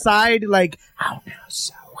me the side, like, I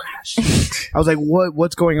was like,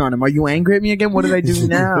 what's going on? Are you angry at me again? What did I do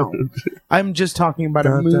now? I'm just talking about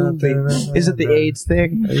a movie. Is it the AIDS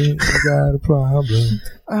thing? got a problem.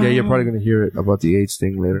 Yeah, you're probably gonna hear it about the AIDS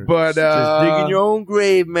thing later. But, just dig in your own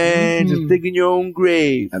grave, man. Just dig in your own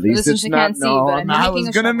grave. At least Listeners, it's you not. can't see, No, but I'm I making was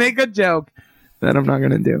a gonna show. make a joke that I'm not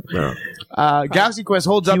gonna do. No. Galaxy Quest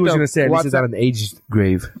holds up. He was though. gonna say, at least What's it's not an aged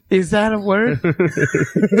grave. Is that a word?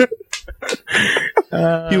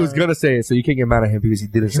 He was gonna say it, so you can't get mad at him because he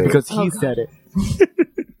didn't say because it. he said it.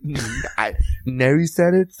 Neri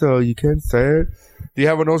said it, so you can't say it. Do you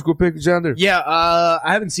have an old school pick, Xander? Yeah,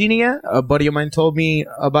 I haven't seen it yet. A buddy of mine told me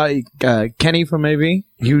about Kenny from AV.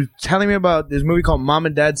 He was telling me about this movie called Mom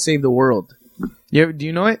and Dad Save the World. Do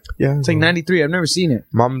you know it? Yeah. It's like 93. I've never seen it.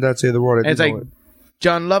 Mom and Dad Save the World. It's like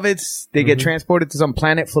John Lovitz. They get transported to some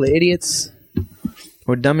planet full of idiots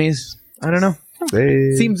or dummies. I don't know.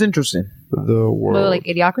 Seems interesting. The world. Well, like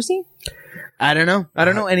Idiocracy? I don't know. I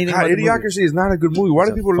don't know anything about Idiocracy is not a good movie. Why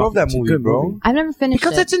do people love that movie, bro? I've never finished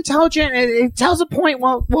Because it. it's intelligent and it tells a point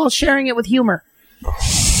while sharing it with humor.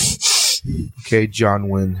 Okay, John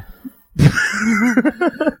Wynn.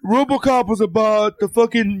 RoboCop was about the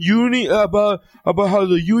fucking about how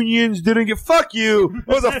the unions didn't get. Fuck you! It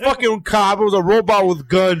was a fucking cop. It was a robot with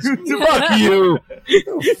guns. Fuck you!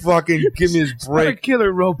 Fucking give me his break. A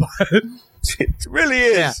killer robot. It really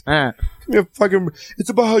is. Yeah. It's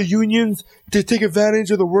about how unions they take advantage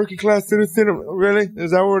of the working class citizen. Really? Is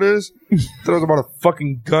that what it is? I thought it was about a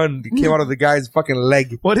fucking gun that came out of the guy's fucking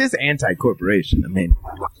leg. What is anti-corporation? I mean,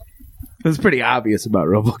 it's pretty obvious about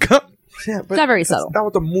RoboCop. Yeah, but It's not very subtle. That's not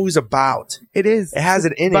what the movie's about. It is. It has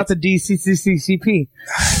it in About it. the DCCCP.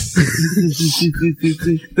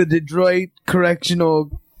 The Detroit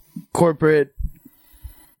Correctional Corporate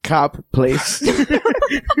Cop Place.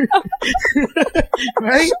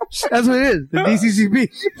 Right? That's what it is. The DCCP.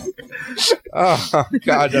 Oh,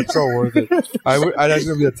 God, that's so worth it. That's going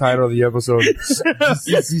to be the title of the episode.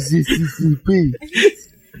 CCCCP.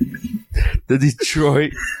 The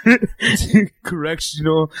Detroit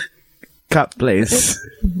Correctional Cop Place.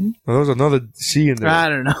 Well, there was another C in there. I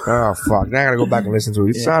don't know. Oh, fuck. Now I got to go back and listen to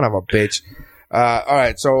it. Son of a bitch. All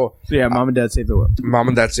right, so Yeah, Mom and Dad Save the World. Mom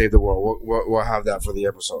and Dad Save the World. We'll have that for the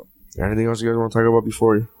episode. Anything else you guys want to talk about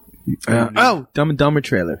before you? Dumb and Dumber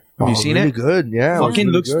trailer. Have you seen really it? Good, yeah. it was Fucking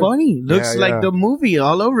really looks good. funny. Looks Yeah, like yeah. the movie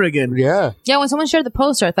all over again. Yeah. Yeah, when someone shared the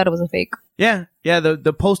poster, I thought it was a fake. Yeah.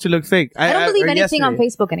 The poster looked fake. I don't believe or anything on yesterday.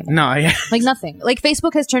 Facebook anymore. No, yeah. Like nothing. Like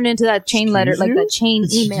Facebook has turned into that chain letter, like that chain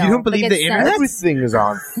email. You don't believe that the gets internet? sent. Everything is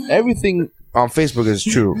on. Everything on Facebook is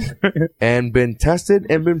true and been tested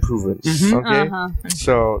and been proven. Okay,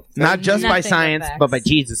 so Not just by Nothing but science, facts. but by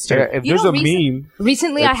Jesus too. if You there's know, a meme,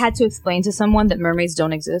 Recently, I had to explain to someone that mermaids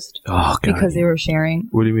don't exist Oh, God. because they were sharing.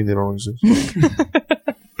 what do you mean they don't exist?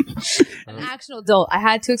 An actual adult. I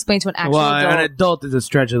had to explain to an actual Well, an adult. adult is a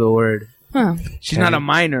stretch of the word. Huh. She's not a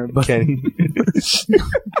minor, but Kenny.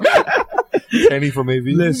 Kenny from AV.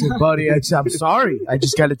 listen, buddy, I'm sorry. I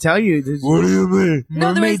just got to tell you, this, What do you mean?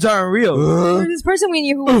 No, mermaids aren't real. There was this person we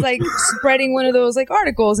knew who was like spreading one of those like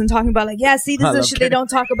articles and talking about like, yeah, see, this is the shit they don't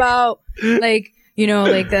talk about. Like, you know,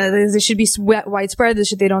 like this should be widespread. This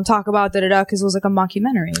shit they don't talk about. Da da da. Because it was like a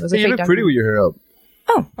mockumentary. It was a You fake look pretty with your hair up.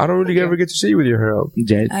 Oh, I don't really ever get to see you with your hair up.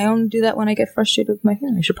 I only do that when I get frustrated with my hair.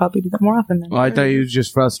 I should probably do that more often. Then Well, I thought you was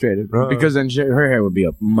just frustrated because then her hair would be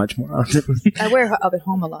up much more often. I wear her up at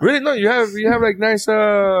home a lot. Really? No, you have like nice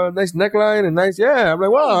neckline and nice. Yeah, I'm like,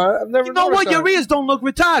 wow, I've never. You know what? Your ears don't look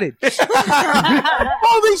retarded.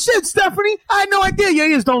 Holy shit, Stephanie! I had no idea your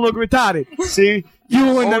ears don't look retarded. See.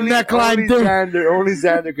 You and the neckline too. Only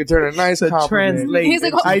Xander could turn a nice compliment. Translate. He's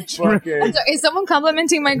like, oh, I I'm sorry, is someone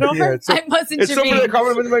complimenting my girlfriend? I mustn't. Is somebody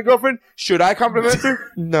complimenting my girlfriend? Should I compliment her?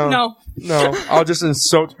 No. I'll just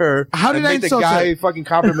insult her. How did and I make insult the guy her? fucking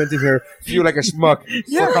complimenting her feel like a schmuck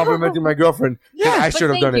for complimenting my girlfriend? Yeah, I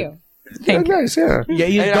should have done it. Thank you. Nice, yeah. Yeah,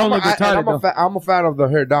 you don't look retarded. I'm a fan of the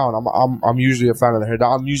hair down. I'm usually a fan of the hair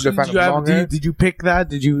down. I'm usually a fan of long hair. Did you pick that?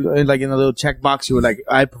 Did you like in a little checkbox? You were like,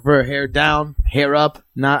 I prefer hair down, hair up.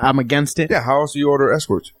 Not, I'm against it. Yeah. How else do you order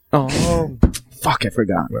escorts? Oh, fuck! I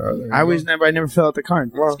forgot. I never fill out the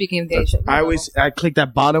card. Well, Speaking of gay shit, I click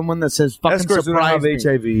that bottom one that says fucking escorts do not surprise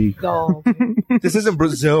have me. HIV. go. This isn't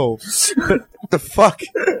Brazil. What the fuck?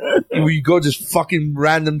 Where you go just fucking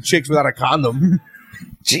random chicks without a condom.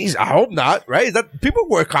 Jeez, I hope not, right? Is that people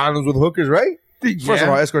wear condoms with hookers, right? First of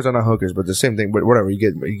all, escorts are not hookers, but the same thing. But whatever, you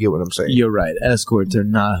get what I'm saying. You're right. Escorts are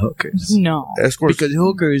not hookers. No. Escorts, Because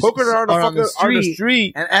hookers are on the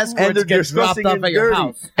street, and and escorts they're get dropped disgusting off and at your dirty.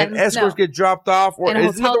 house. And escorts get dropped off, or In a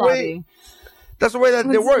isn't that hotel the way? lobby. That's the way that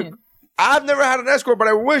they work. I've never had an escort, but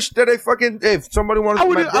I wish that if somebody wanted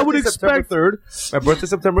I would expect September 3rd. My birthday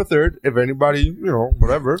September 3rd. If anybody,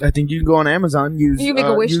 whatever. I think you can go on Amazon, You can make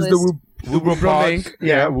a wish use list. the Woobro link,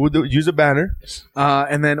 Yeah, we'll use a banner.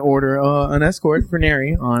 and then order an escort for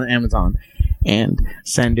Neri on Amazon, and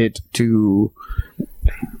send it to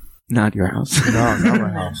not your house. No, not my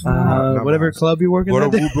house. Not my whatever house. club you're working Go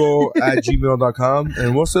at. to woobro@gmail.com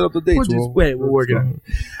and we'll set up the dates. We'll work it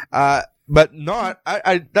out. But not.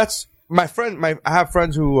 I that's my friend. I have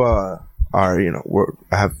friends who are,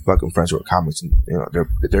 I have fucking friends who are comics and, they're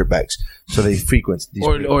dirtbags. So they frequent these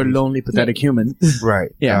or lonely, pathetic human.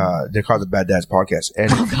 Right. Yeah. They're called the Bad Dads Podcast.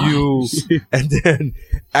 And and then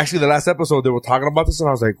actually the last episode they were talking about this and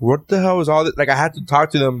I was like, what the hell is all this? Like I had to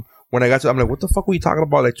talk to them when I got to, I'm like, what the fuck were you talking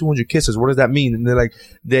about? Like 200 kisses. What does that mean? And they're like,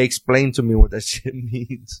 they explained to me what that shit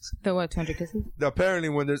means. The what, 200 kisses? Apparently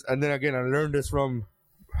when there's, and then again, I learned this from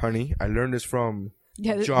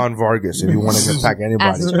Yeah, John Vargas, if you want to attack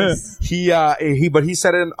anybody. But he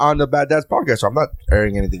said it on the Bad Dads Podcast, so I'm not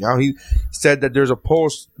airing anything out. He said that there's a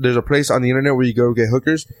place on the internet where you go get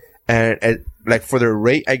hookers, and like for their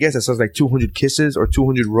rate, I guess it says like 200 kisses or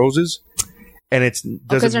 200 roses. And it's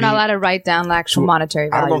because they're not allowed to write down the actual monetary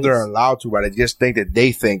values. I don't know if they're allowed to, but I just think that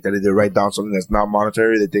they think that if they write down something that's not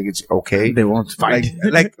monetary, they think it's okay. They won't find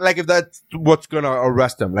like if that's what's gonna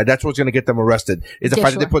arrest them, like that's what's gonna get them arrested is the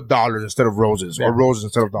fact that they put dollars instead of roses or roses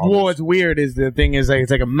instead of dollars. Well, what's weird is the thing is like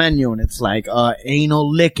it's like a menu and it's like anal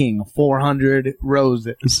licking 400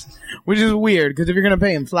 roses, which is weird because if you're gonna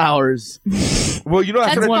pay in flowers, well,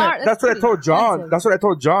 that's what I told John. That's what I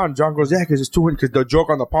told John. John goes, yeah, because it's 200. Because the joke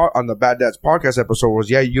on the Bad Dads Podcast episode was,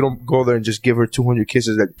 yeah, you don't go there and just give her 200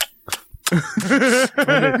 kisses like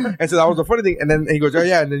and so that was the funny thing. And then he goes, oh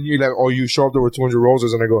yeah, and then you're like, oh, you show up there with 200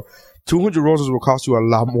 roses, and I go, 200 roses will cost you a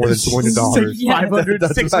lot more than $200. Like 500,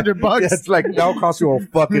 600 bucks. Yeah, it's like that'll cost you a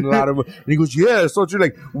fucking lot of money. And he goes, yeah, so you're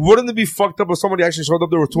like, wouldn't it be fucked up if somebody actually showed up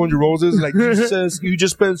there with 200 roses? Like, you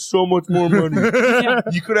just spent so much more money.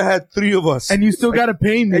 You could have had 3 of us. And you still gotta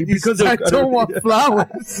pay me because I don't want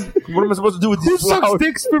flowers. What am I supposed to do with these flowers? Who sucks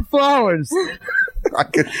dicks for flowers?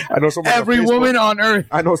 I know somebody. Every woman on earth.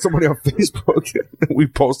 I know somebody on Facebook. We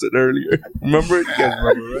posted earlier. Remember it? You guys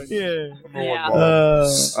remember, right? Yeah.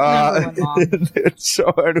 So,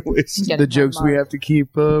 anyways, the jokes we have to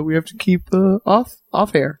keep. We have to keep off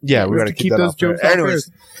air. Yeah, we gotta keep those jokes off.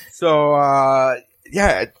 Anyways, so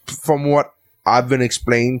from what I've been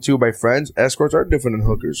explained to by friends, escorts are different than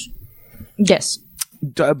hookers. Yes,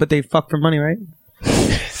 but they fuck for money, right?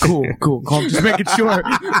 Cool. I'm just making sure.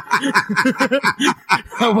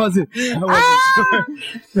 How was it?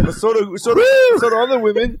 Sure. So do other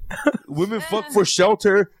women. Women fuck for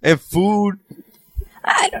shelter and food.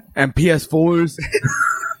 And PS4s.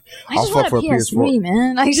 I just want a PS3,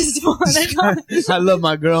 man. I just want I love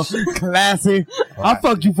my girl. Classy. I'll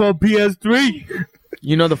fuck you for a PS3.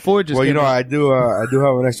 You know the Ford just. Well, I do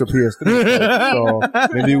have an extra PS3, so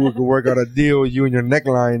maybe we could work out a deal. You and your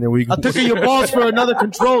neckline, and we. I'll tickle your balls for another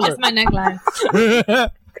controller. That's my neckline.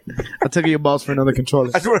 I'll tickle your balls for another controller.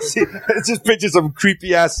 I just want to see. It's just picture some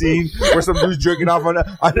creepy ass scene where some dude's jerking off on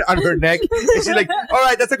her neck, and she's like, "All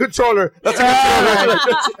right, that's a controller. That's a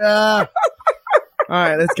controller." All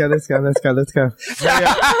right, let's go.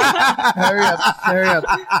 Hurry up.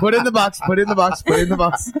 Put in the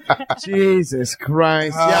box. Jesus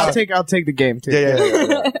Christ. Yeah, I'll take the game too.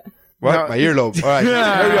 Yeah. What? No. My earlobe. All right.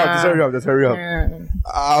 Let's hurry up.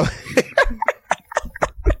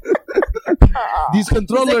 These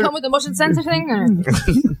controllers. Does it come with the motion sensor thing? Or?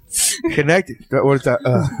 Connected. What is that?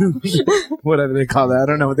 Whatever they call that. I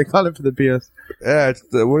don't know what they call it for the PS. Yeah, it's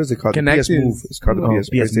what is it called? Connected. The PS Move. It's called the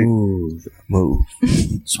PS Move.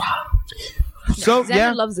 So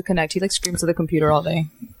Xander loves the Connect. He like screams to the computer all day.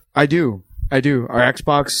 I do. Our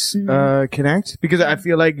Xbox Connect, because I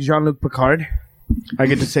feel like Jean-Luc Picard. I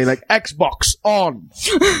get to say like Xbox on.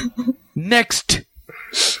 Next.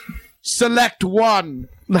 Select one.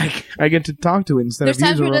 Like, I get to talk to it instead of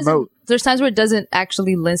use a remote. There's times where it doesn't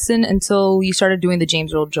actually listen until you started doing the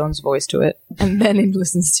James Earl Jones voice to it, and then it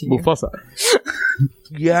listens to you. Mufasa.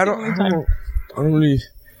 Yeah, I don't really.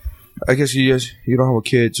 I guess you don't have a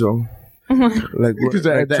kid, so like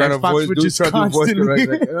trying to voice, right?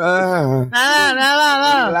 Like, The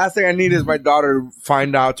last thing I need is my daughter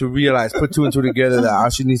find out to realize, put 2 and 2 together, that all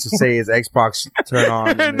she needs to say is Xbox turn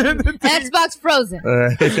on. Xbox Frozen.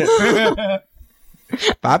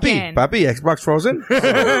 Papi, Xbox Frozen?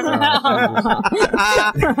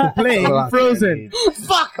 Playing Frozen.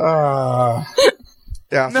 Fuck!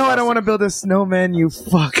 Yeah, no, I don't want to build a snowman, you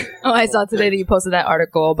fuck. Oh, I saw today that you posted that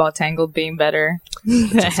article about Tangled being better.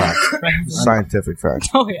 It's a fact. Scientific fact.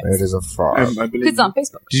 Oh, yes. It is a fact. It's on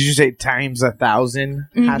Facebook. Did you say times 1,000?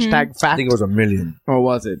 Hashtag fact? I think it was 1,000,000. Or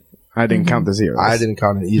was it? I didn't count the zeros. I didn't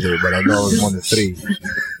count it either, but I know it was 1 to 3.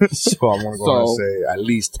 So I'm going to go and say at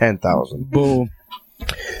least 10,000. Boom.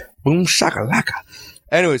 Boom shakalaka.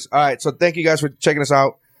 Anyways, all right. So thank you guys for checking us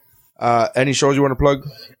out. Any shows you want to plug?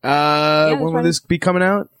 When will this be coming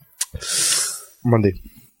out? Monday.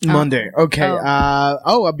 Okay.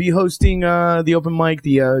 I'll be hosting the open mic,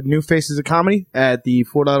 the New Faces of Comedy at the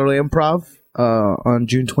Fort Lauderdale Improv on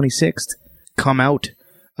June 26th. Come out.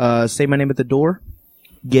 say my name at the door,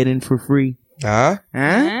 get in for free. Huh?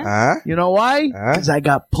 You know why? Because I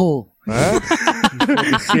got pull.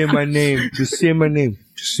 Just say my name. Just say my name.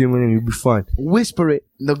 Just say my name. You'll be fine. Whisper it.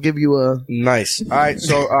 They'll give you a... Nice. All right,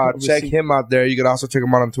 so check him out there. You can also check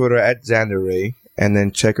him out on Twitter at Xander Ray. And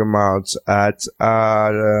then check him out at,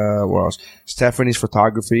 what else? Stephanie's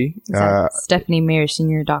Photography.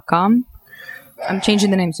 StephanieMayerSenior.com. I'm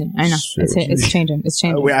changing the name soon. I know. It's changing. It's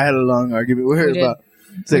changing. I had a long argument with her about...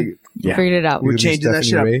 We figured it out. We're changing that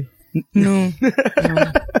shit up. No.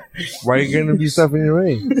 Why are you going to be Stephanie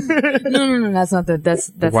Ray? No. That's not the...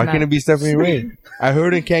 That's Why can't it be Stephanie Ray? I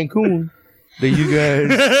heard in Cancun that you guys...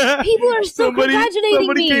 People are still congratulating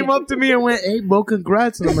somebody me. Came up to me and went, hey, Bo,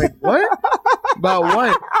 congrats. And I'm like, what? About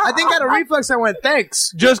what? I think at a reflex I went,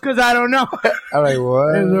 thanks. Just because I don't know. I'm like,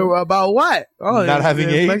 what? About what? Oh, not having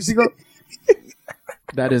AIDS? Mexico.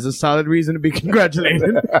 That is a solid reason to be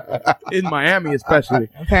congratulated. In Miami, especially.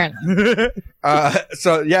 Apparently.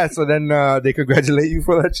 So then they congratulate you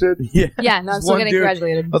for that shit? Yeah, no, I'm still getting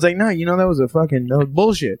congratulated. I was like, no, that was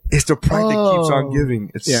bullshit. It's the pride that keeps on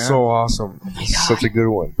giving. It's so awesome. It's such a good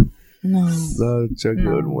one. No. Such a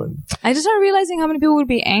good one. I just started realizing how many people would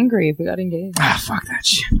be angry if we got engaged. Fuck that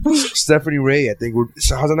shit. Stephanie Ray, I think,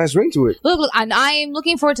 has a nice ring to it. Look, I am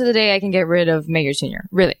looking forward to the day I can get rid of Mayer Sr.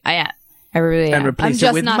 Really, I am. I really am. And replace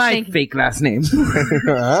it with my fake last name.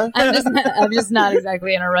 I'm just not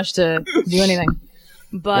exactly in a rush to do anything.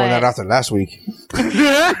 But well, not after last week. Man,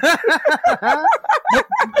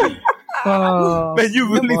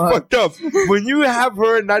 you really fucked up. When you have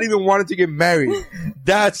her not even wanting to get married,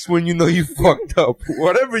 that's when you know you fucked up.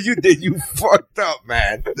 Whatever you did, you fucked up,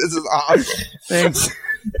 man. This is awesome. Thanks.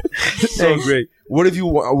 So great. What if you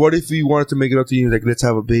wanted to make it up to you, like, let's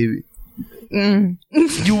have a baby?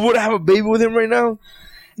 You would have a baby with him right now?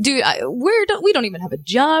 Dude, we don't even have a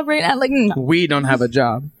job right now. Like, no. We don't have a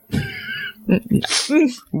job.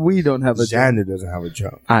 We don't have a job. Xander doesn't have a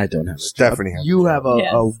job. I don't have a Stephanie job. You have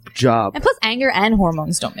a job. And plus, anger and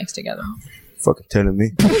hormones don't mix together. Fucking telling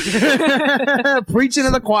me. Preaching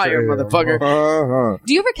in the choir, motherfucker.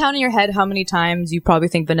 Do you ever count in your head how many times you probably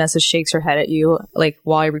think Vanessa shakes her head at you, like,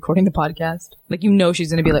 while you're recording the podcast? Like,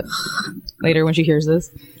 she's going to be like, later when she hears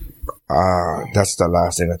this? That's the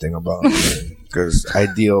last thing I think about. Because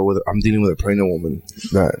I'm dealing with a pregnant woman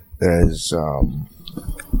that is,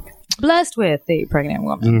 blessed with a pregnant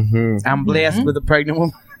woman. Mm-hmm. I'm blessed with a pregnant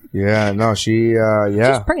woman. Yeah, no, she's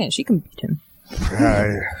pregnant. She can beat him.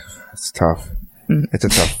 It's tough. It's a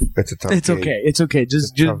tough. It's okay. It's okay.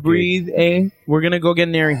 Just breathe. We're gonna go get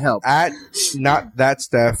Nary help. At not that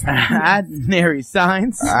Steph. At Nary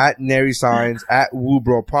Signs. At Nary Signs. At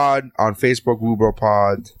Woobro Pod on Facebook. Woobro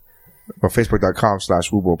Pod. Or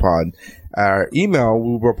Facebook.com/WoobroPod. Our email,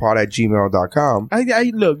 woobropod@gmail.com.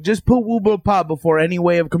 I look, just put WoobroPod before any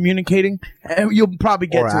way of communicating, and you'll probably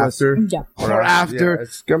get to after. us. Yeah. Or after. Yeah,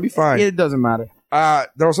 it's gonna be fine. It doesn't matter.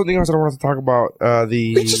 There was something else that I wanted to talk about.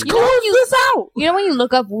 Just close this out. You know when you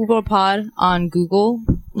look up WoobroPod on Google,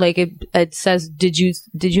 like it says, did you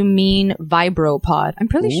mean VibroPod? I'm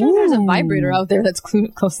pretty sure there's a vibrator out there that's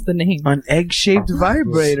close to the name. An egg-shaped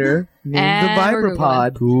vibrator named the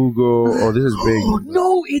VibroPod. Google. Oh, this is big. Oh,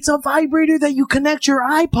 no, it's a vibrator that you connect your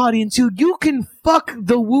iPod into. You can fuck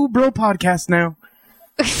the Woobro podcast now.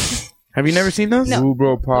 Have you never seen those? No.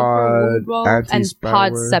 WoobroPod, and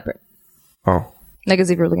Pod's separate. Oh. Like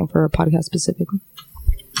as if you're looking for a podcast specifically.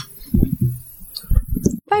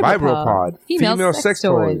 VibroPod. Female sex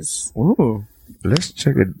toys. Ooh. Let's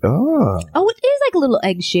check it. Oh, it is like a little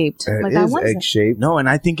egg shaped. It is egg shaped. No, and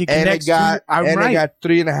I think it connects. It got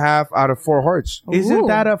 3.5 out of 4 hearts. Isn't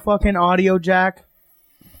that a fucking audio jack?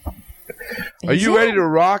 Are you ready to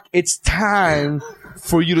rock? It's time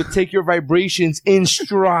for you to take your vibrations in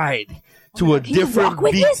stride to a different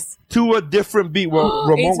beat. To a different beat. Well,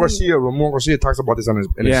 Ramon Garcia talks about this in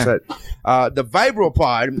his set. The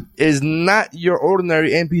VibroPod is not your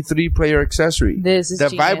ordinary MP3 player accessory. The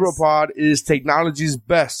VibroPod is technology's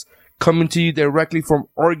best, coming to you directly from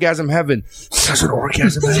Orgasm Heaven. Such an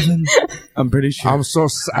Orgasm Heaven. I'm pretty sure. I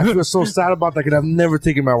feel so sad about that because I've never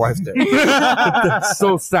taken my wife there. That's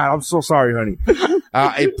so sad. I'm so sorry, honey.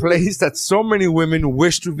 A place that so many women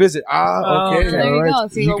wish to visit. Okay. There you go.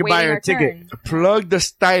 So you can buy her a ticket. Plug the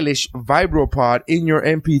stylish VibroPod in your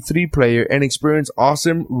MP3 player and experience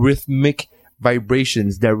awesome rhythmic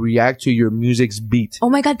vibrations that react to your music's beat. Oh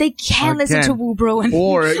my god, they can listen to Woobro.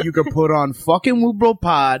 Or you can put on fucking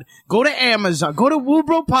WoobroPod. Go to Amazon. Go to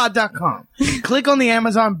WoobroPod.com. Click on the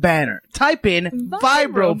Amazon banner. Type in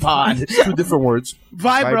VibroPod. 2 different words.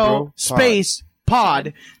 Vibro space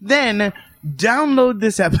pod. Then download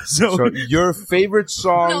this episode. So your favorite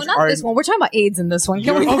songs No, not this one. We're talking about AIDS in this one.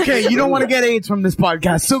 Can we? Okay, you don't want to get AIDS from this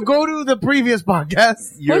podcast, so go to the previous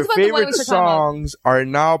podcast. Your What about the one we favorite were talking about? songs are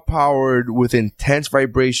now powered with intense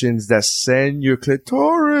vibrations that send your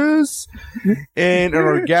clitoris in an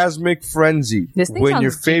orgasmic frenzy. This thing When sounds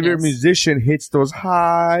your favorite genius. musician hits those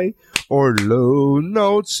high or low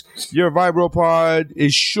notes, your vibropod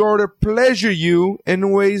is sure to pleasure you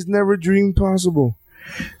in ways never dreamed possible.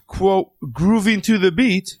 Quote, grooving to the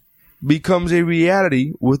beat becomes a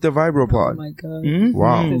reality with the vibropod. Oh my god!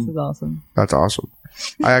 Wow. This is awesome. That's awesome.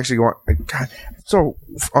 I actually want. God, it's so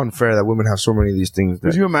unfair that women have so many of these things.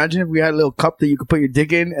 Could you imagine if we had a little cup that you could put your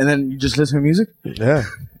dick in and then you just listen to music? Yeah.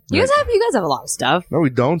 You guys have a lot of stuff. No, we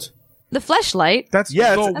don't. The fleshlight. That's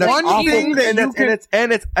Yeah, the that's one awful, thing that and you it's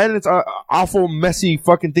can. and it's an awful, messy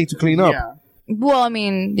fucking thing to clean up. Yeah. Well, I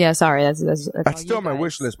mean, yeah. Sorry, that's That's all still you on my guys.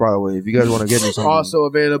 wish list, by the way. If you guys want to get me something, Also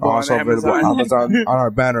available also on available on Amazon. Amazon on our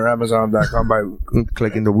banner, Amazon.com, by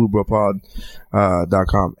clicking the woobropod.com. I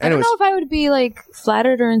don't Anyways, know if I would be like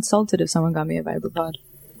flattered or insulted if someone got me a vibropod.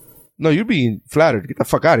 no, you're being flattered. Get the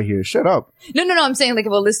fuck out of here. Shut up. No. I'm saying like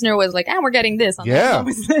if a listener was like, we're getting this. On Yeah.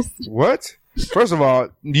 this list. What? First of all,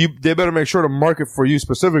 they better make sure to mark it for you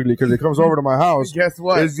specifically because it comes over to my house. Guess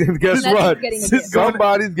what? Guess what? Getting a gift.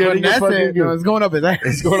 Somebody's getting a That's fucking it. No, gift. it's going up his ass.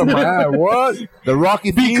 It's going to my ass. What? The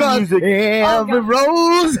Rocky theme Because music. every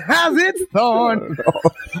rose has its thorn.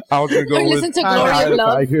 I was gonna go Or with listen to Glory Eye of the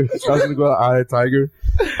Love. Tiger. I was gonna go with Eye of the Tiger.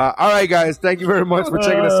 All right, guys. Thank you very much for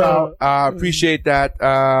checking us out. Appreciate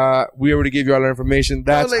that. We already gave you all our information.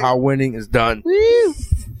 That's how winning is done.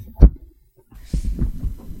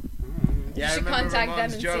 Yeah, You should contact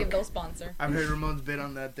them and see if they'll sponsor. I've heard Ramon's bit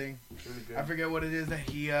on that thing. I forget what it is that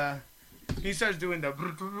he starts doing the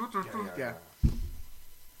yeah.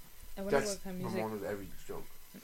 I wonder what kind of music. every joke.